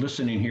 everybody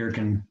listening here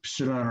can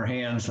sit on our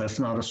hands. That's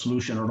not a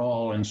solution at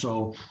all. And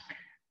so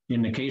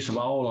in the case of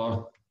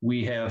Aula,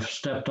 we have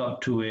stepped up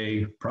to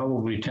a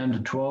probably 10 to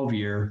 12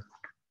 year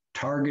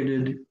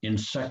targeted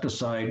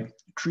insecticide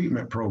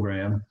treatment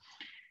program.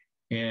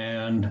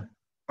 And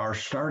our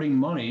starting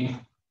money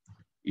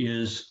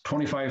is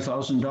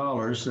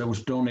 $25,000 that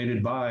was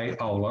donated by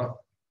Aula.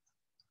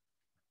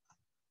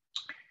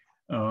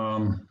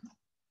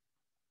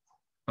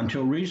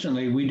 Until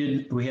recently,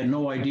 we had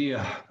no idea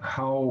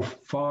how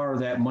far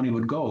that money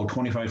would go.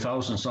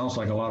 25,000 sounds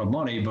like a lot of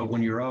money, but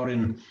when you're out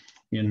in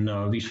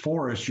these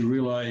forests, you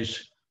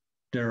realize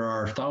there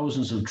are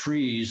thousands of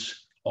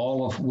trees,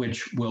 all of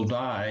which will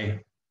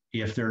die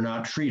if they're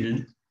not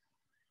treated.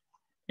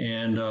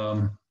 And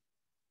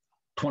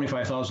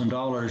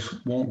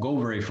 $25,000 won't go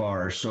very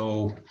far.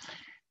 So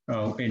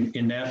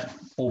in that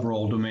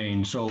overall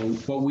domain. So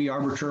what we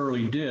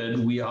arbitrarily did,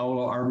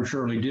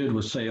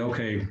 was say,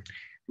 okay,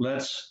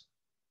 let's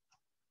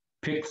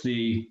pick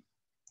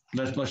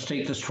let's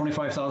take this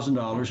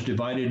 $25,000,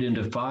 divide it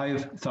into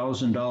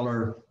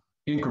 $5,000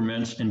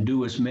 increments and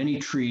do as many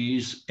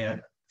trees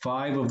at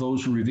 5 of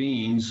those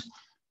ravines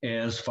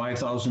as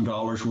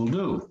 $5,000 will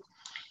do.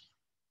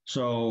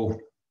 So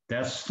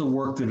that's the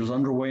work that is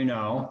underway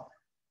now.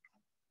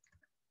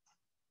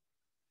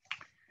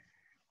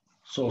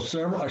 So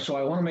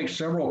I want to make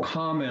several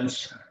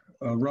comments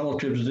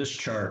relative to this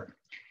chart.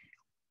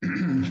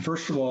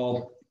 First of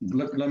all,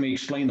 let me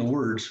explain the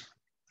words.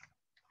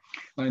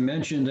 I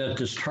mentioned that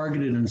this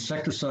targeted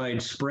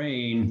insecticide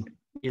spraying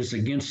is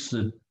against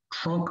the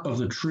trunk of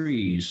the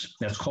trees.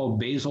 That's called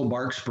basal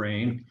bark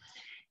spraying.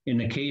 In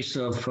the case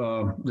of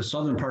the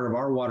southern part of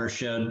our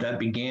watershed, that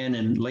began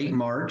in late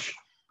March.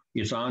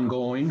 It's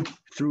ongoing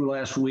through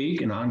last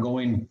week and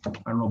ongoing, I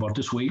don't know about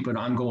this week, but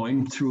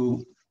ongoing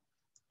through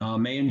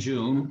May and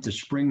June. The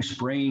spring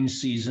spraying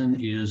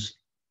season is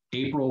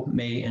April,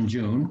 May, and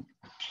June.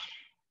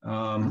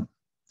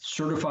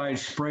 Certified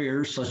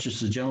sprayers, such as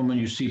the gentleman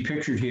you see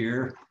pictured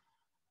here,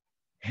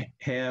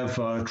 have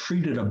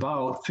treated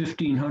about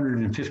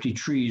 1,550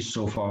 trees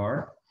so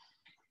far.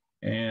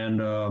 And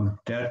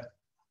that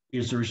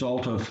is the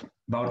result of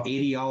about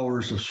 80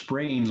 hours of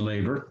spraying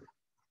labor.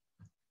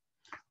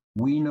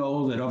 We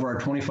know that of our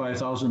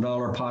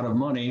 $25,000 pot of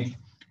money,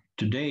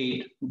 to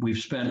date, we've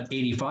spent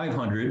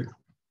 $8,500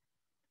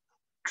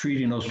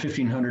 treating those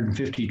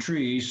 1,550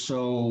 trees.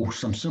 So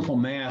some simple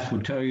math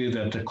would tell you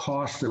that the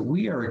cost that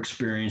we are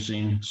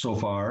experiencing so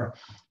far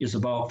is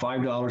about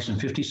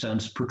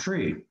 $5.50 per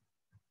tree.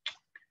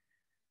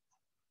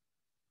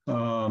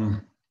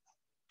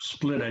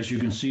 Split, as you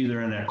can see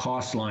there in that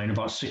cost line,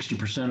 about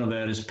 60% of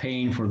that is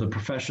paying for the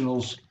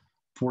professionals,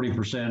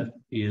 40%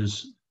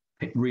 is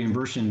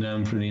reimbursing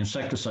them for the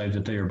insecticide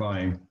that they are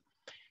buying.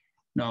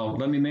 Now,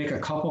 let me make a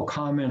couple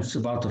comments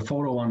about the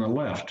photo on the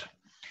left.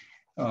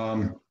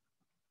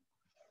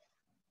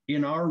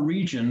 In our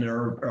region,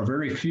 there are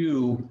very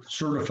few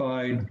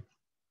certified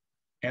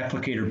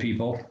applicator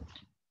people.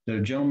 The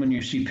gentleman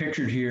you see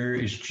pictured here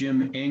is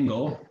Jim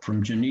Engel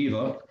from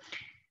Geneva.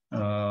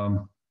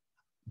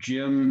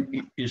 Jim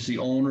is the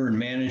owner and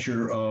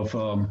manager of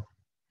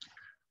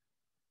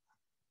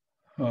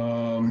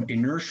a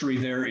nursery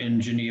there in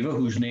Geneva,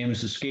 whose name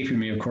is escaping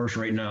me, of course,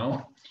 right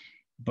now.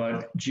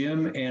 But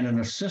Jim and an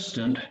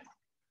assistant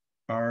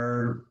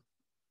are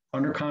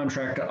under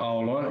contract to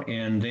Aula,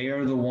 and they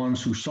are the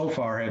ones who so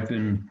far have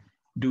been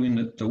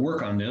doing the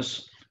work on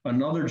this.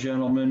 Another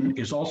gentleman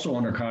is also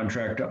under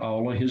contract to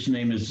Aula. His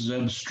name is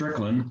Zeb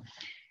Strickland.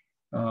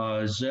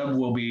 Zeb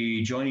will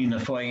be joining the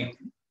fight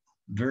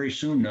very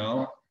soon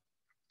now.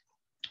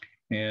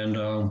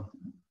 And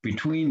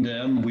between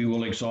them, we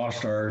will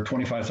exhaust our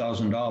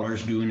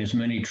 $25,000 doing as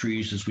many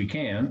trees as we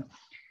can.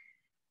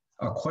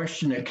 A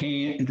question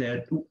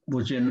that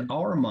was in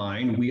our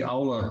mind, we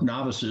Aula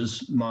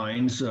novices'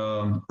 minds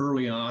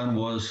early on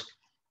was,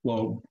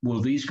 well,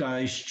 will these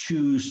guys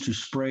choose to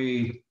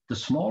spray the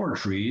smaller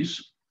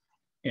trees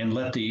and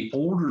let the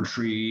older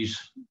trees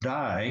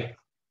die,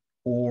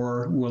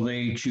 or will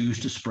they choose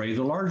to spray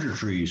the larger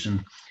trees?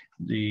 And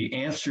the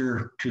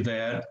answer to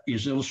that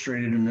is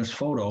illustrated in this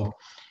photo.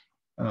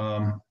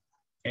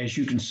 As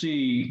you can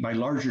see, by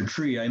larger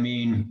tree, I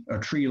mean a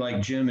tree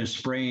like Jim is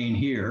spraying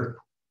here.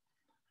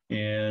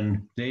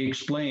 And they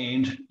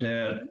explained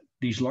that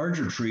these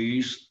larger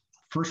trees,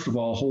 first of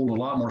all, hold a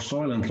lot more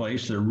soil in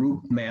place. Their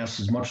root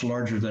mass is much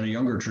larger than a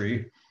younger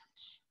tree.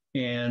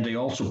 And they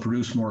also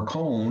produce more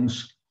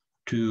cones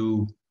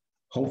to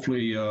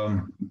hopefully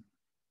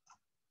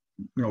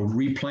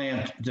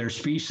replant their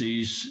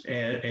species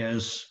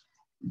as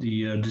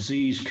the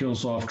disease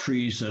kills off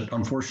trees that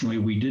unfortunately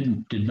we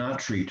did not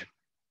treat.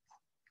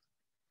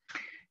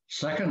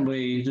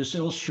 Secondly, this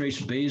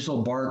illustrates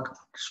basal bark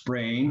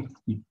spraying.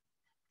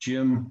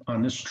 Jim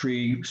on this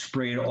tree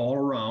sprayed all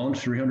around,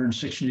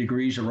 360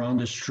 degrees around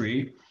this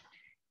tree.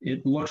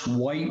 It looks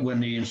white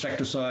when the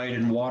insecticide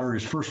and water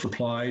is first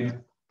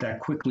applied. That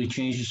quickly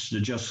changes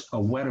to just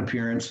a wet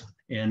appearance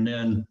and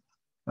then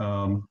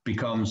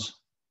becomes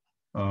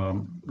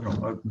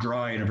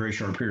dry in a very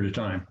short period of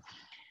time.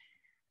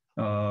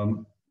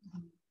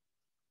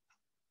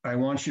 I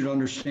want you to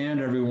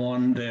understand,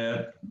 everyone,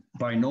 that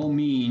by no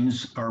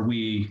means are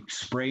we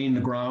spraying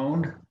the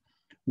ground.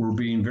 We're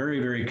being very,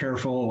 very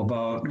careful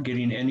about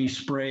getting any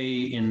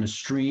spray in the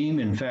stream.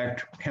 In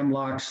fact,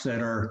 hemlocks that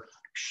are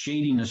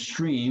shading the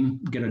stream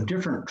get a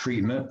different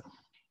treatment,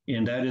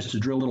 and that is to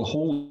drill little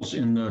holes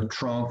in the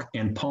trunk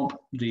and pump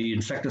the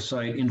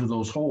insecticide into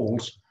those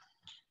holes.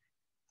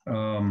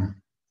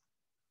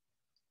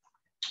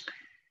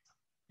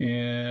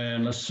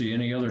 And let's see,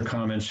 any other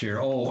comments here?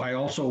 Oh, I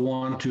also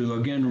want to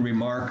again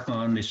remark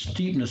on the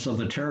steepness of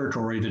the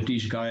territory that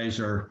these guys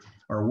are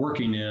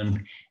working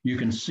in. You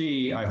can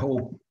see, I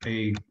hope,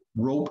 a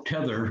rope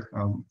tether.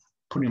 I'm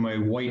putting my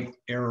white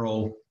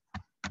arrow,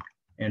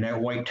 and that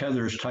white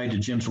tether is tied to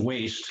Jim's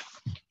waist.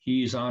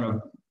 He's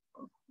on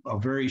a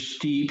very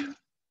steep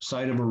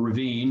side of a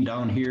ravine.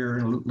 Down here,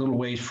 a little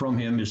ways from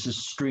him, is this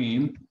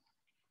stream.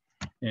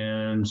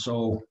 And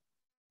so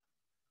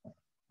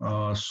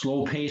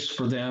slow pace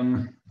for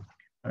them.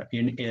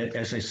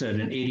 As I said,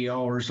 in 80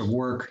 hours of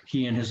work,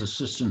 he and his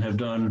assistant have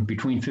done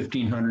between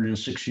 1,500 and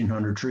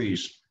 1,600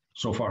 trees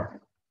so far.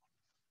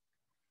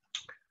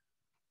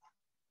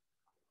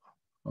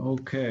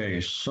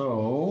 Okay,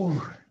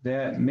 so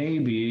that may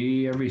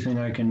be everything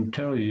I can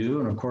tell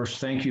you. And of course,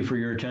 thank you for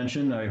your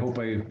attention. I hope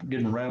I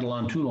didn't rattle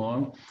on too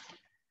long.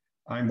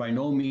 I'm by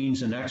no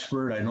means an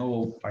expert.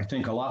 I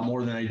think a lot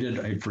more than I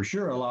did, for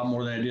sure a lot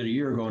more than I did a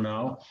year ago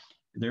now.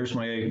 There's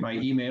my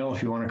email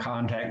if you want to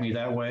contact me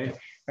that way.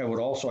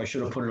 I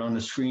should have put it on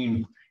the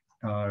screen,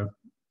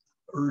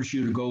 urge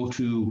you to go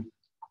to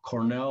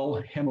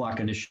Cornell Hemlock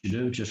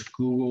Initiative. Just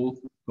Google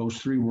those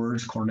 3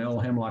 words, Cornell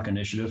Hemlock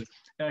Initiative.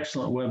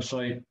 Excellent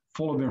website,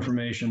 full of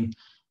information.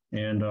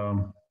 And,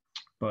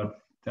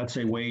 but that's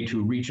a way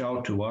to reach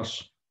out to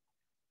us.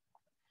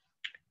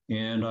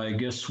 And I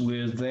guess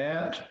with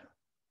that,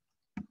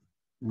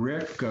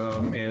 Rick,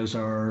 as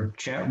our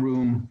chat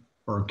room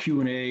or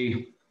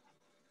Q&A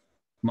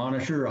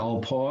monitor,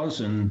 I'll pause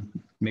and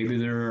maybe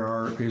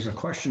there is a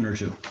question or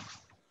two.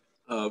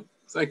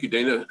 Thank you,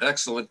 Dana.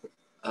 Excellent.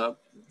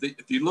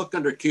 If you look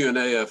under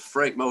Q&A,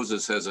 Frank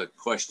Moses has a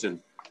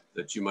question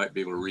that you might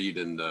be able to read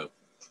in the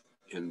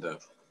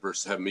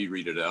verse, have me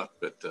read it out,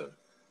 but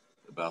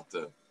about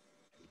the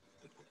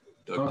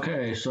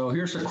Okay, so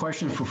here's a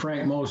question for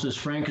Frank Moses.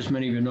 Frank, as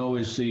many of you know,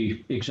 is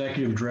the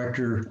executive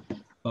director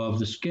of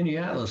the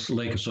Skaneateles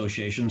Lake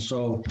Association.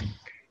 So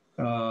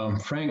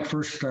Frank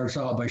first starts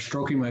out by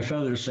stroking my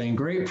feathers, saying,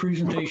 "Great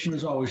presentation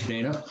as always,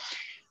 Dana.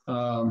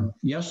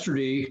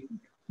 Yesterday,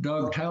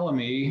 Doug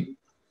Tallamy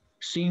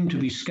seemed to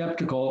be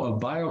skeptical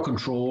of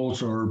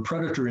biocontrols or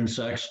predator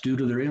insects due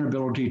to their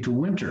inability to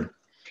winter.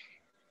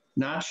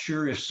 Not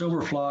sure if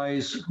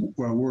silverflies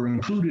were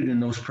included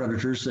in those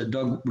predators that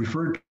Doug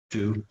referred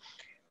to.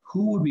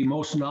 Who would be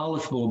most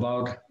knowledgeable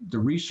about the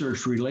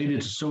research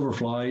related to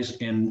silverflies,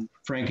 and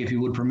Frank, if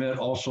you would permit,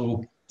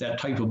 also that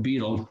type of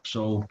beetle,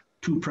 so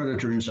 2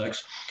 predator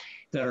insects,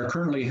 that are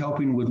currently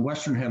helping with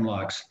western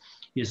hemlocks?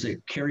 Is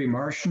it Carrie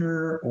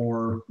Marshner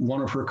or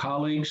one of her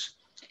colleagues?"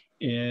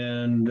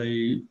 And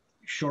the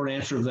short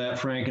answer of that,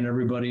 Frank and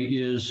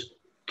everybody, is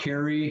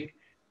Carrie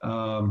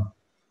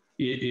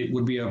it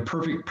would be a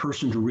perfect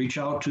person to reach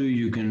out to.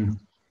 You can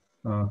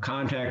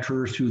contact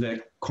her through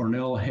that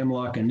Cornell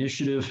Hemlock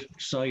Initiative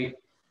site.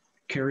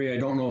 Carrie, I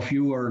don't know if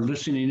you are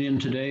listening in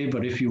today,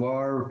 but if you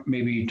are,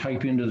 maybe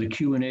type into the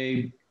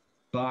Q&A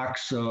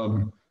box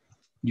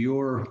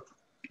your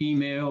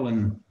email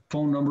and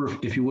phone number,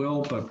 if you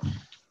will.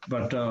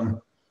 But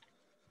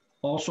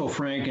also,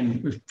 Frank,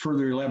 and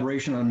further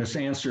elaboration on this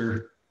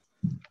answer,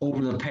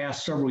 over the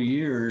past several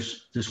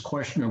years, this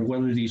question of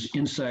whether these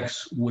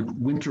insects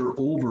would winter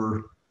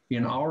over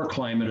in our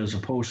climate as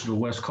opposed to the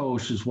West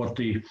Coast is what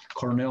the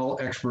Cornell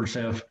experts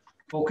have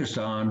focused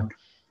on.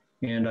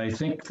 And I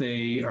think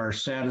they are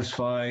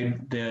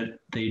satisfied that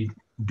they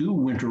do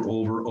winter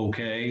over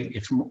okay.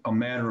 It's a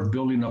matter of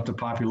building up the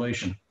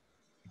population.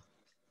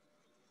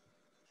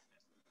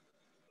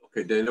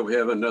 Okay, Dana, we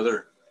have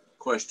another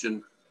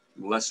question.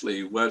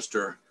 Leslie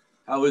Webster,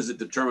 how is it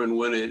determined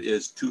when it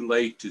is too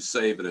late to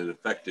save an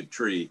affected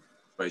tree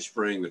by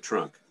spraying the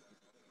trunk?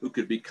 Who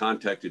could be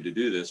contacted to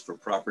do this for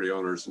property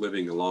owners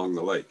living along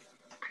the lake?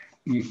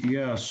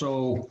 Yeah,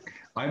 so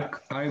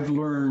I've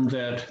learned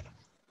that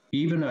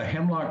even a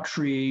hemlock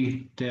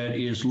tree that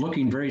is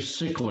looking very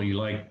sickly,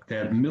 like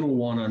that middle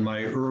one on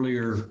my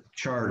earlier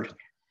chart,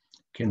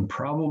 can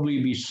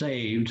probably be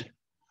saved.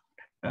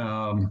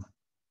 The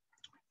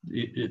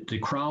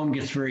crown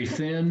gets very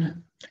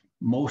thin.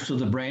 Most of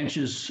the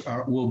branches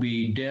will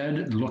be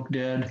dead, look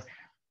dead,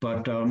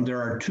 but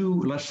there are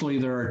two, Leslie,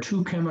 there are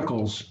two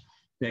chemicals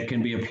that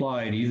can be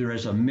applied either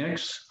as a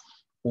mix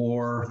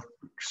or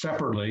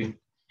separately.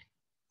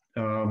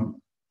 A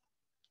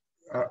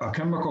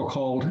chemical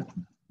called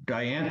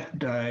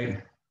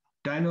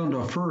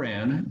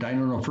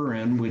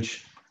dinoniferin,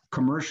 which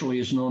commercially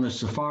is known as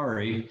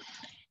Safari,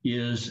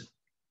 is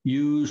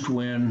used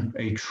when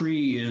a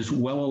tree is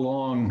well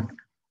along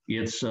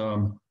its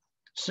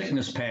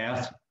sickness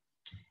path.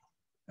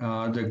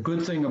 The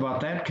good thing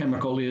about that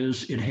chemical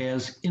is it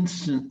has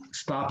instant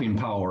stopping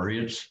power.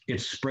 It's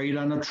sprayed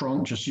on the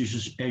trunk, just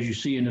as you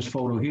see in this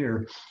photo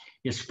here.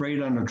 It's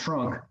sprayed on the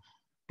trunk,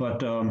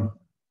 but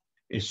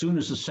as soon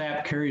as the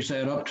sap carries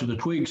that up to the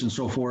twigs and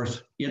so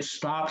forth, it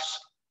stops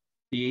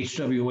the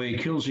HWA,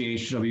 kills the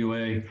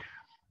HWA,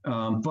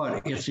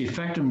 but its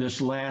effectiveness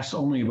lasts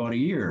only about a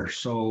year.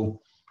 So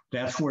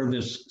that's where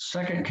this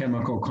second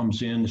chemical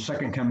comes in. The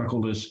second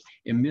chemical is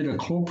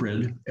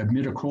imidacloprid,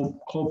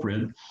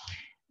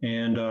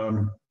 and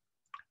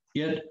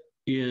it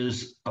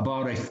is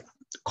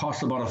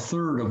costs about a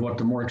third of what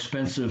the more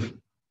expensive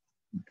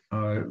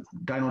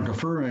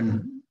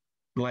dinoniferin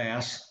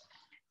lasts.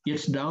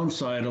 Its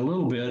downside a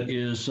little bit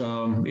is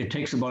it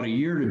takes about a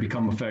year to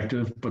become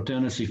effective, but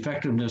then its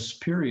effectiveness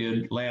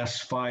period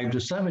lasts 5 to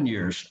 7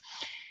 years.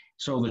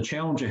 So the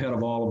challenge ahead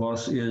of all of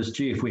us is,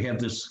 gee, if we have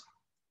this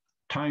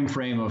time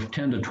frame of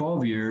 10 to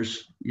 12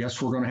 years,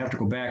 yes, we're going to have to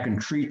go back and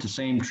treat the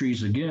same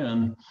trees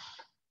again,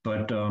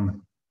 but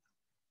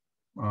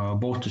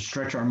both to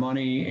stretch our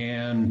money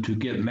and to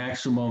get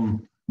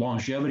maximum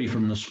longevity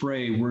from the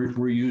spray,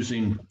 we're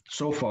using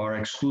so far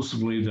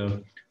exclusively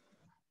the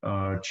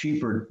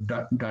cheaper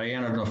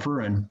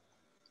dinoniferin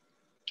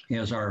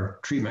as our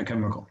treatment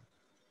chemical.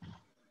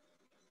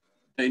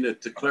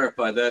 And to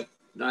clarify, that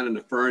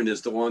dinoniferin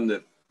is the one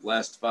that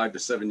lasts 5 to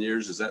 7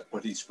 years. Is that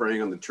what he's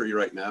spraying on the tree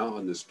right now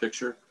on this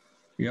picture?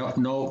 Yeah,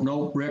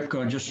 no, Rick,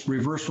 just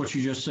reverse what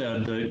you just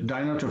said. The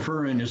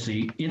dinoniferin is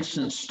the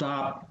instant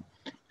stop.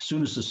 As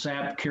soon as the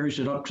sap carries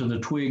it up to the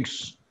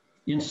twigs,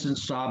 instant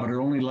stop, but it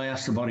only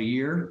lasts about a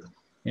year,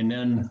 and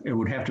then it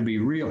would have to be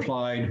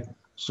reapplied.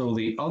 So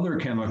the other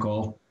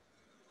chemical,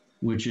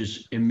 which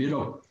is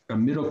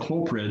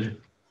imidacloprid,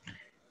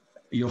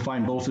 you'll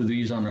find both of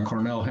these on the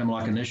Cornell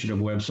Hemlock Initiative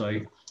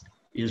website,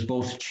 is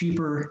both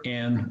cheaper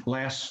and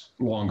lasts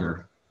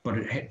longer, but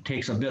it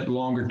takes a bit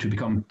longer to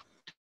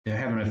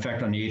have an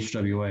effect on the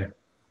HWA.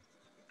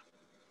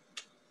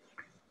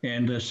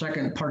 And the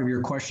second part of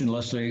your question,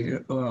 Leslie,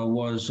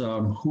 was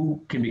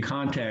who can be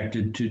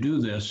contacted to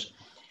do this?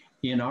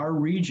 In our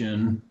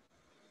region,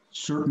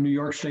 certain New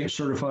York State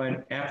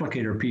certified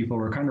applicator people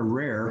are kind of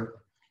rare.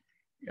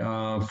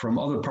 From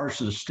other parts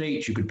of the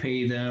state, you could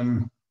pay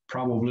them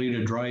probably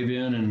to drive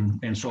in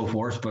and so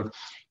forth. But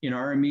in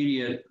our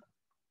immediate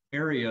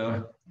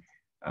area,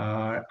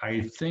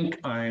 I think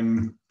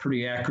I'm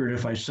pretty accurate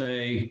if I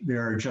say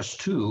there are just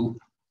two,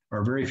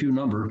 or very few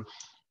number.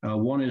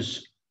 One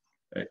is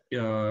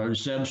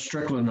Zeb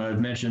Strickland,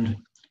 I've mentioned,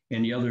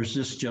 and the other is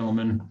this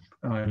gentleman,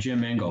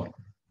 Jim Engel.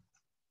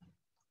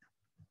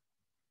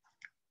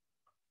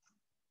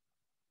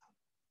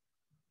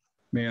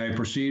 May I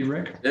proceed,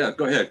 Rick? Yeah,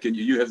 go ahead. Can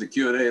you have the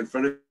Q&A in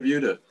front of you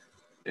to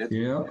answer?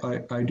 Yeah,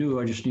 I do.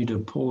 I just need to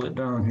pull it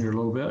down here a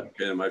little bit.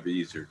 Okay, it might be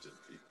easier to.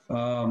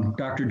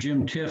 Dr.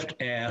 Jim Tift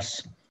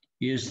asks,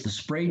 is the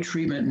spray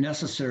treatment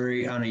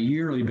necessary on a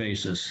yearly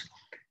basis?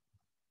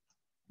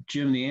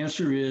 Jim, the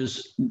answer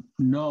is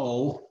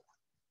no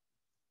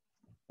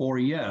or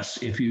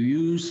yes. If you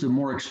use the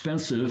more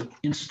expensive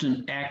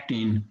instant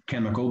acting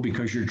chemical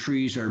because your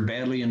trees are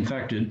badly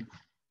infected,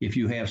 if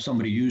you have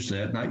somebody use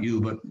that, not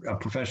you, but a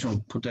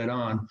professional put that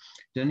on,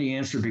 then the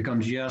answer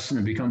becomes yes, and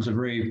it becomes a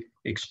very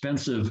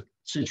expensive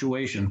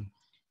situation.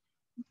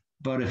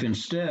 But if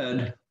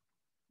instead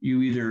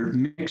you either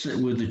mix it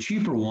with the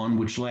cheaper one,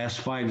 which lasts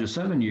 5 to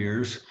 7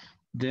 years,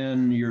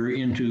 then you're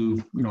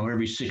into,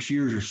 every 6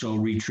 years or so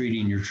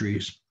retreating your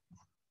trees.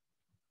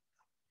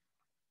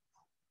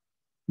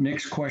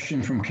 Next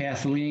question from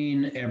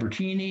Kathleen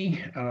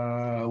Albertini.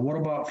 What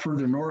about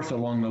further north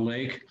along the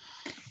lake?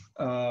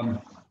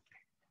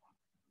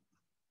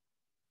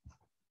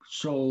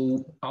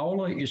 So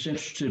Aula is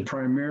interested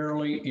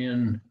primarily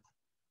in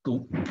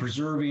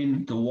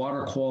preserving the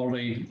water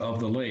quality of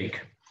the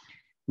lake,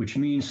 which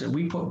means that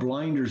we put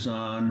blinders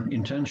on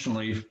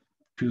intentionally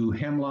to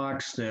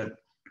hemlocks that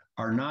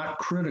are not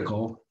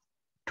critical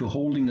to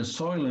holding the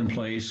soil in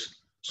place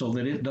so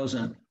that it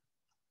doesn't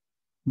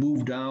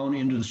move down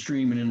into the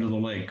stream and into the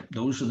lake.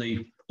 Those are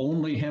the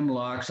only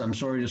hemlocks, I'm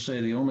sorry to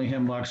say, the only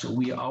hemlocks that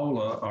we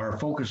Aula are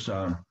focused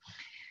on.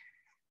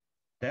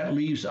 That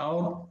leaves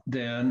out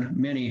then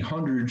many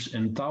hundreds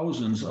and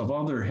thousands of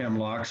other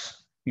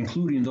hemlocks,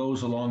 including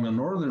those along the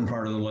northern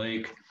part of the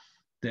lake,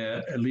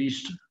 that at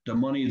least the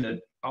money that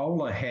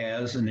Aula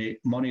has and the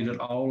money that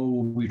Aula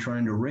will be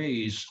trying to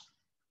raise,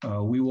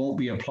 we won't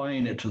be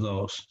applying it to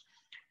those.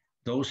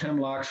 Those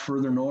hemlocks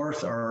further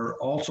north are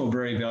also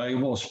very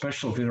valuable,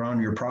 especially if they're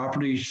on your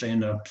property, saying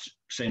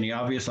the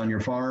obvious, on your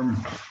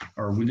farm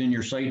or within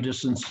your sight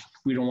distance.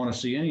 We don't want to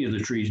see any of the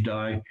trees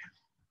die.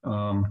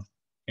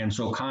 And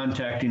so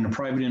contacting a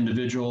private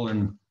individual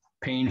and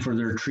paying for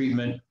their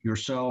treatment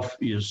yourself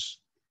is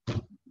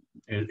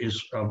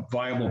a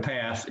viable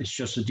path. It's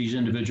just that these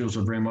individuals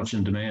are very much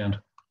in demand.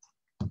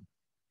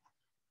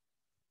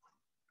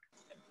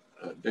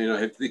 Dana,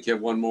 I think you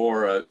have one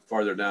more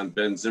farther down,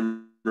 Ben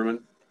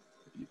Zimmerman.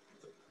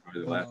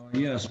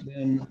 Yes,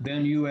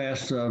 Ben, you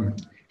asked,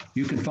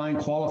 you can find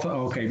qualified,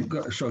 okay,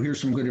 so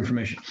here's some good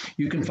information.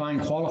 You can find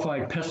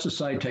qualified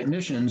pesticide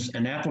technicians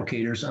and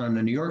applicators on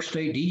the New York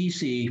State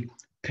DEC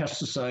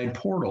pesticide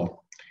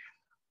portal.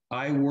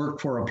 I work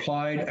for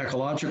Applied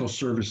Ecological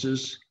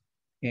Services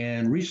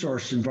and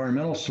Resource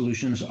Environmental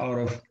Solutions out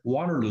of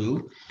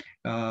Waterloo.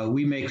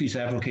 We make these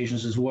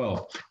applications as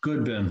well.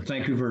 Good, Ben,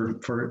 thank you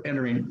for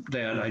entering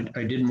that.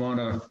 I didn't want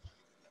to,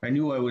 I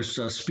knew I was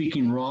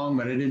speaking wrong,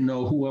 but I didn't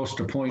know who else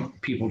to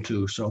point people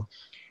to. So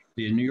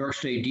the New York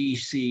State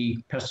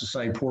DEC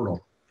pesticide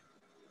portal.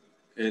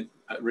 And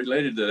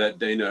related to that,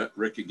 Dana,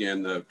 Rick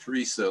again,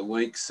 Teresa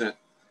Link sent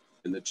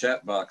in the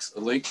chat box a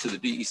link to the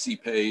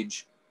DEC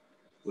page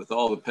with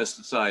all the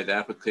pesticide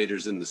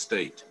applicators in the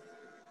state.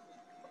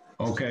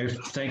 Okay,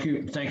 thank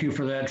you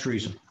for that,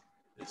 Teresa.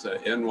 It's a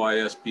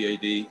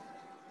NYSPAD.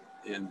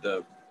 And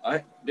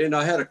Dana,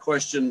 I had a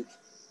question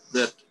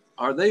that,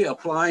 are they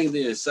applying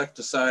the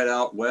insecticide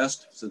out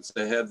west since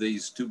they have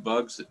these two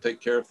bugs that take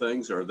care of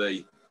things, or are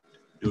they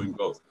doing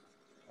both?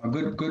 A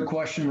good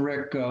question,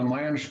 Rick.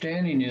 My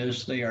understanding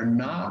is they are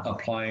not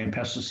applying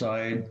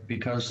pesticide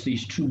because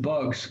these two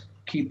bugs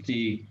keep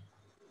the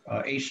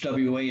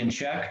HWA in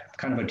check,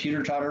 kind of a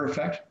teeter-totter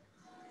effect.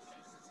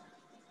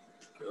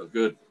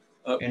 Good.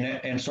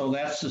 And so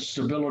that's the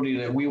stability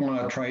that we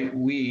want to try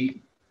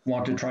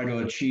to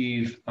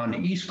achieve on the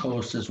East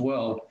Coast as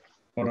well.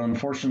 But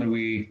unfortunately,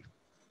 we,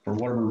 for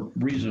whatever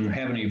reason,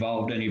 haven't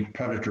evolved any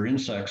predator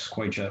insects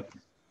quite yet.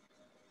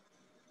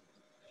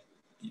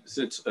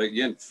 Since,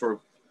 again,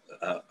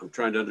 I'm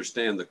trying to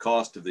understand the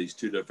cost of these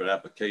two different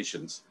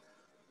applications.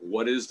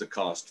 What is the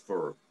cost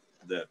for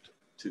that?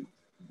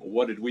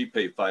 What did we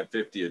pay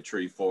 $550 a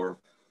tree for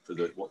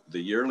the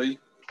yearly?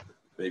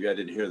 Maybe I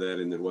didn't hear that.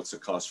 And then what's the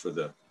cost for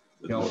the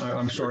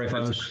I'm sorry if I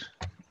was,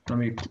 let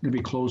me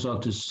close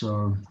out this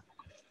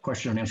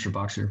question and answer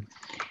box here.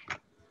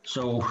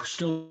 So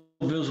still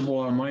visible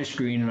on my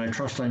screen, and I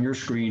trust on your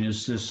screen,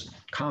 is this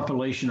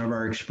compilation of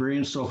our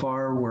experience so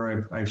far,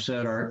 where I've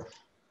said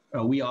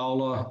we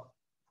all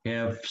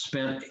have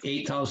spent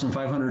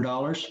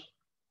 $8,500,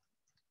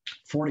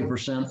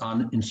 40%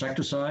 on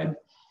insecticide.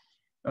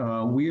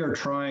 We are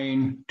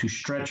trying to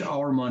stretch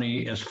our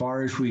money as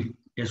far as we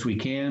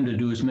can to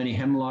do as many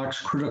hemlocks,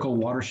 critical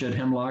watershed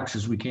hemlocks,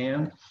 as we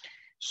can.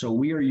 So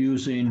we are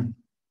using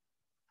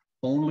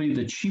only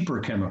the cheaper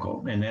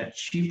chemical, and that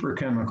cheaper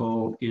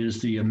chemical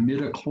is the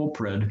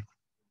imidacloprid.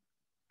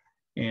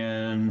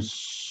 And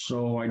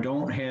so I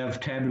don't have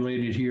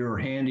tabulated here or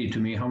handy to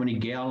me how many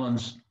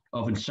gallons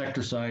of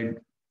insecticide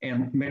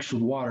and mixed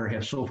with water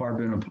have so far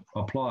been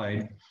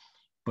applied,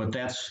 but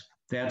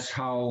that's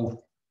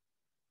how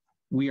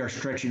we are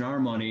stretching our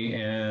money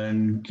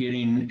and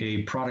getting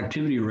a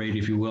productivity rate,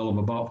 if you will, of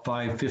about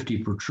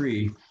 $550 per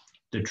tree.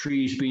 The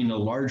trees being the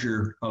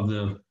larger of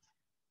the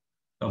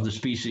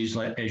species,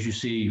 like as you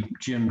see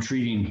Jim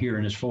treating here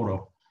in his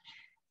photo.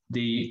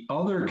 The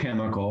other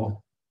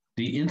chemical,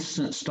 the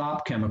instant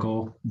stop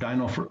chemical,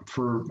 dinofurin,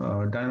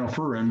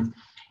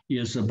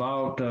 is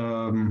about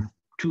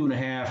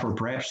 2.5 or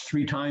perhaps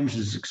 3 times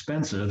as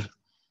expensive.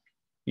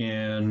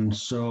 And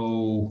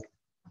so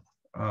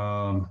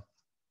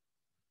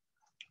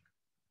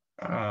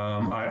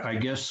I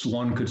guess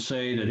one could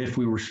say that if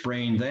we were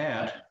spraying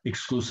that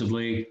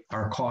exclusively,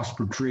 our cost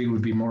per tree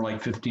would be more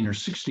like $15 or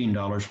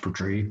 $16 per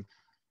tree.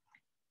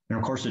 And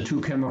of course, the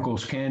two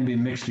chemicals can be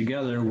mixed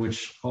together,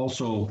 which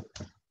also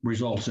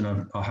results in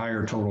a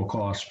higher total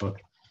cost. But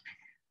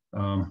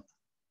the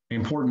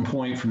important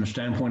point from the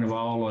standpoint of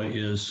AWLA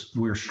is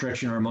we're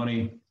stretching our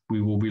money.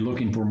 We will be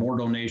looking for more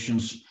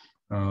donations.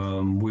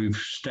 We've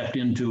stepped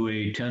into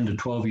a 10 to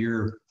 12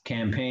 year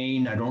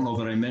campaign. I don't know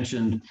that I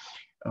mentioned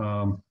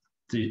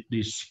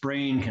the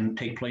spraying can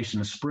take place in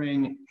the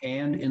spring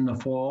and in the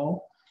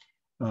fall,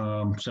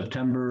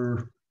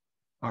 September,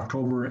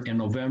 October, and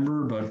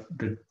November. But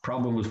the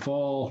problem with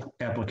fall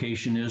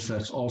application is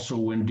that's also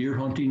when deer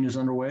hunting is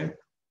underway.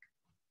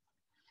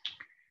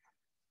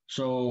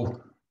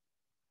 So,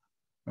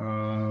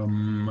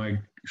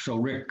 so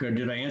Rick,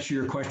 did I answer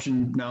your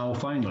question now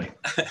finally?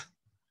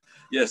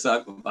 Yes,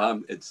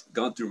 it's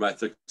gone through my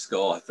thick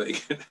skull, I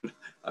think.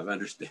 I've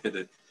understood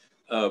it.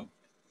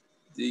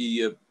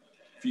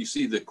 If you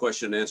see the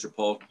question and answer,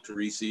 Paul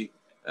Teresi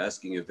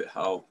asking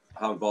how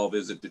involved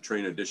is it to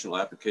train additional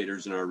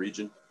applicators in our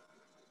region?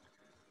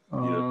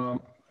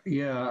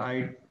 Yeah,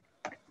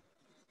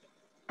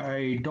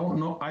 I don't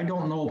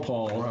know,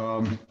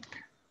 Paul.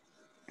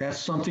 That's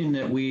something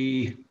that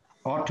we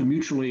ought to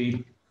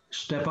mutually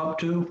step up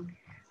to.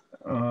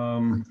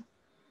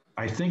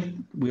 I think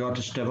we ought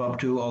to step up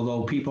to,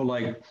 although people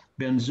like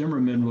Ben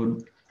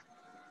Zimmerman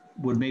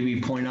would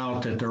maybe point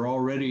out that there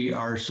already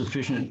are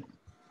sufficient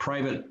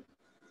private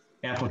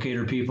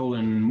applicator people,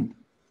 and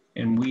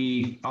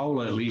we,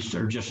 AWLA at least,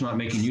 are just not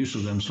making use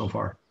of them so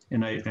far.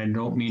 And I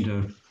don't mean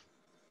to,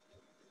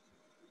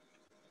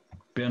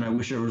 Ben, I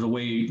wish there was a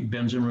way,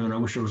 Ben Zimmerman, I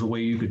wish there was a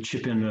way you could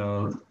chip in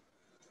an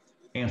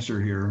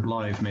answer here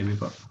live maybe,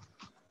 but.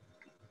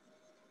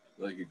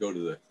 I could go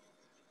to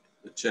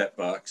the chat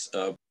box.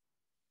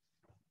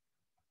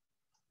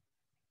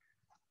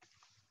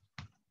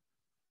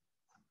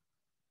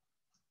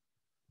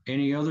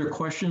 Any other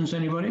questions,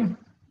 anybody?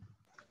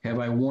 Have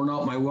I worn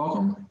out my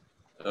welcome?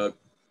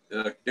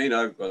 Dana,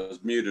 I was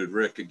muted.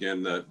 Rick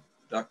again.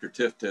 Dr.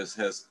 Tiftis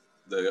has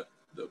the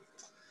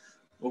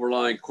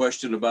overlying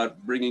question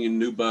about bringing in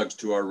new bugs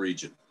to our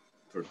region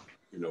for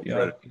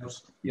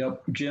predators.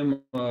 Yep,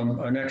 Jim,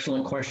 an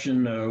excellent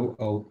question.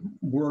 A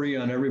worry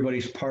on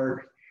everybody's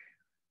part.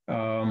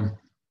 We're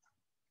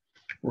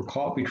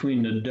caught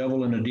between the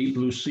devil and a deep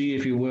blue sea,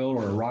 if you will,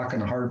 or a rock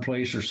in a hard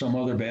place, or some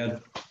other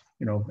bad,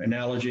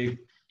 analogy.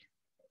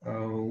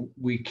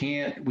 We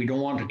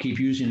don't want to keep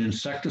using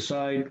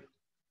insecticide.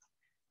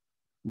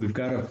 We've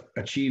got to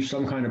achieve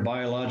some kind of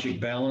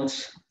biologic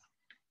balance.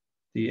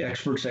 The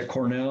experts at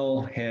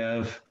Cornell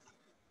have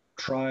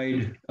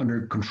tried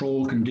under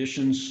controlled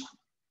conditions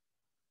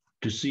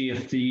to see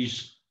if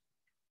these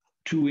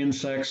two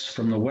insects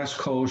from the West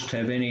Coast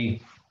have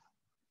any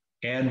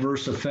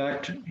adverse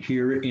effect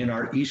here in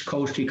our East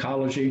Coast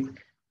ecology.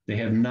 They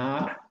have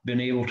not been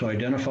able to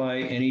identify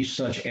any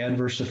such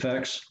adverse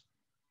effects.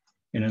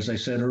 And as I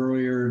said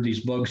earlier,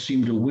 these bugs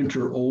seem to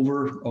winter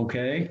over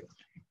okay,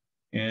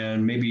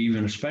 and maybe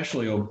even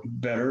especially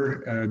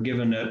better,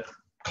 given that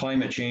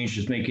climate change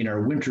is making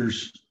our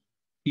winters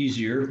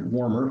easier,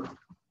 warmer,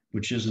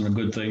 which isn't a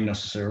good thing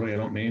necessarily, I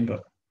don't mean,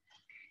 but.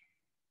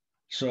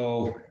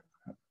 So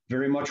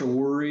very much a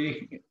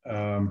worry.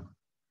 And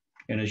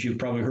as you've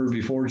probably heard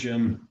before,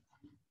 Jim,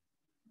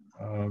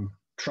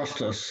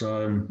 trust us,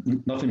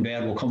 nothing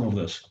bad will come of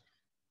this.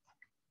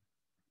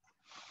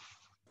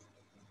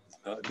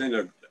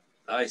 Then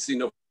I see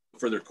no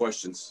further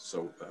questions,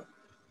 so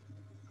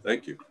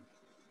thank you.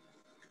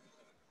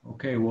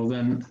 Okay, well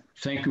then,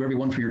 thank you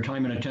everyone for your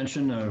time and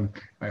attention.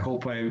 I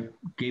hope I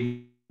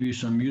gave you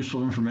some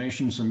useful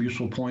information, some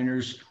useful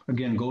pointers.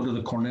 Again, go to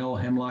the Cornell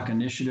Hemlock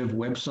Initiative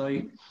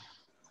website,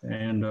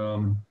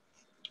 and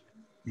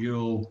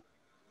you'll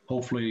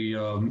hopefully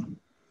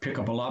pick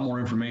up a lot more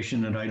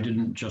information that I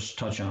didn't just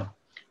touch on.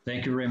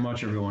 Thank you very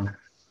much, everyone.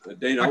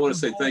 Dana, I want to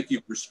say thank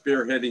you for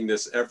spearheading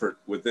this effort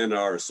within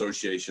our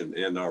association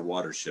and our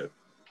watershed.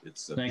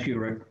 Thank you,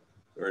 Rick.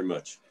 Very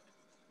much.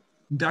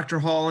 Dr.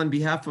 Hall, on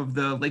behalf of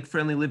the Lake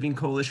Friendly Living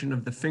Coalition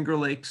of the Finger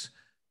Lakes,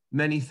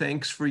 many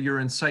thanks for your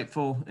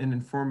insightful and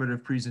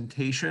informative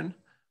presentation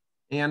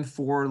and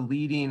for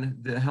leading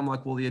the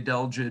Hemlock Woolly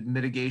Adelgid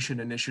mitigation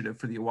initiative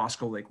for the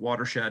Owasco Lake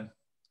watershed.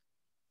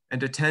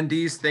 And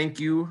attendees, thank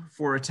you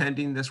for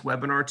attending this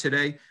webinar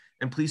today,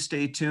 and please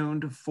stay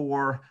tuned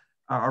for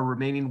our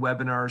remaining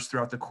webinars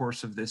throughout the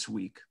course of this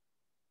week.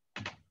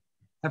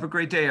 Have a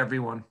great day,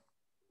 everyone.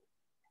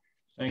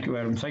 Thank you,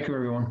 Adam. Thank you,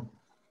 everyone.